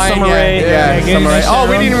Rae. Hawaiian, Summer Rae. yeah, Yeah, Summer Rae. getting Oh,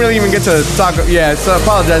 we that didn't really even get to talk. Yeah, so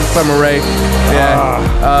apologize to Summer Rae.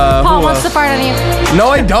 Yeah. Paul who wants to else? fart on you. No,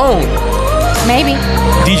 I don't. Maybe.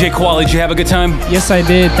 DJ Koala, did you have a good time? Yes, I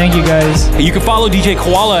did. Thank you guys. You can follow DJ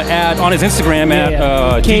Koala on his Instagram at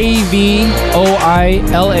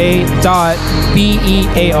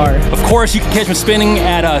KVOILA.BEAR. Of course, you can catch him spinning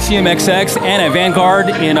at CMXX and at Vanguard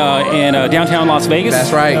in downtown Las Vegas.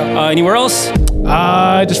 That's right. Anywhere else?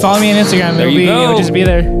 Just follow me on Instagram. There you go. It'll just be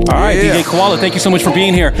there. All right, DJ Koala, thank you so much for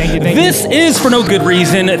being here. Thank you. This is For No Good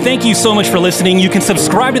Reason. Thank you so much for listening. You can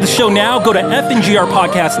subscribe to the show now. Go to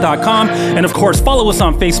fngrpodcast.com. And, of course, follow us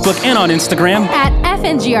on Facebook and on Instagram. At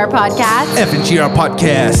FNGR Podcast. FNGR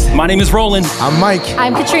podcast. My name is Roland. I'm Mike.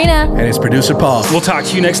 I'm Katrina. And it's producer Paul. We'll talk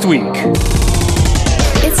to you next week.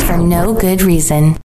 It's For No Good Reason.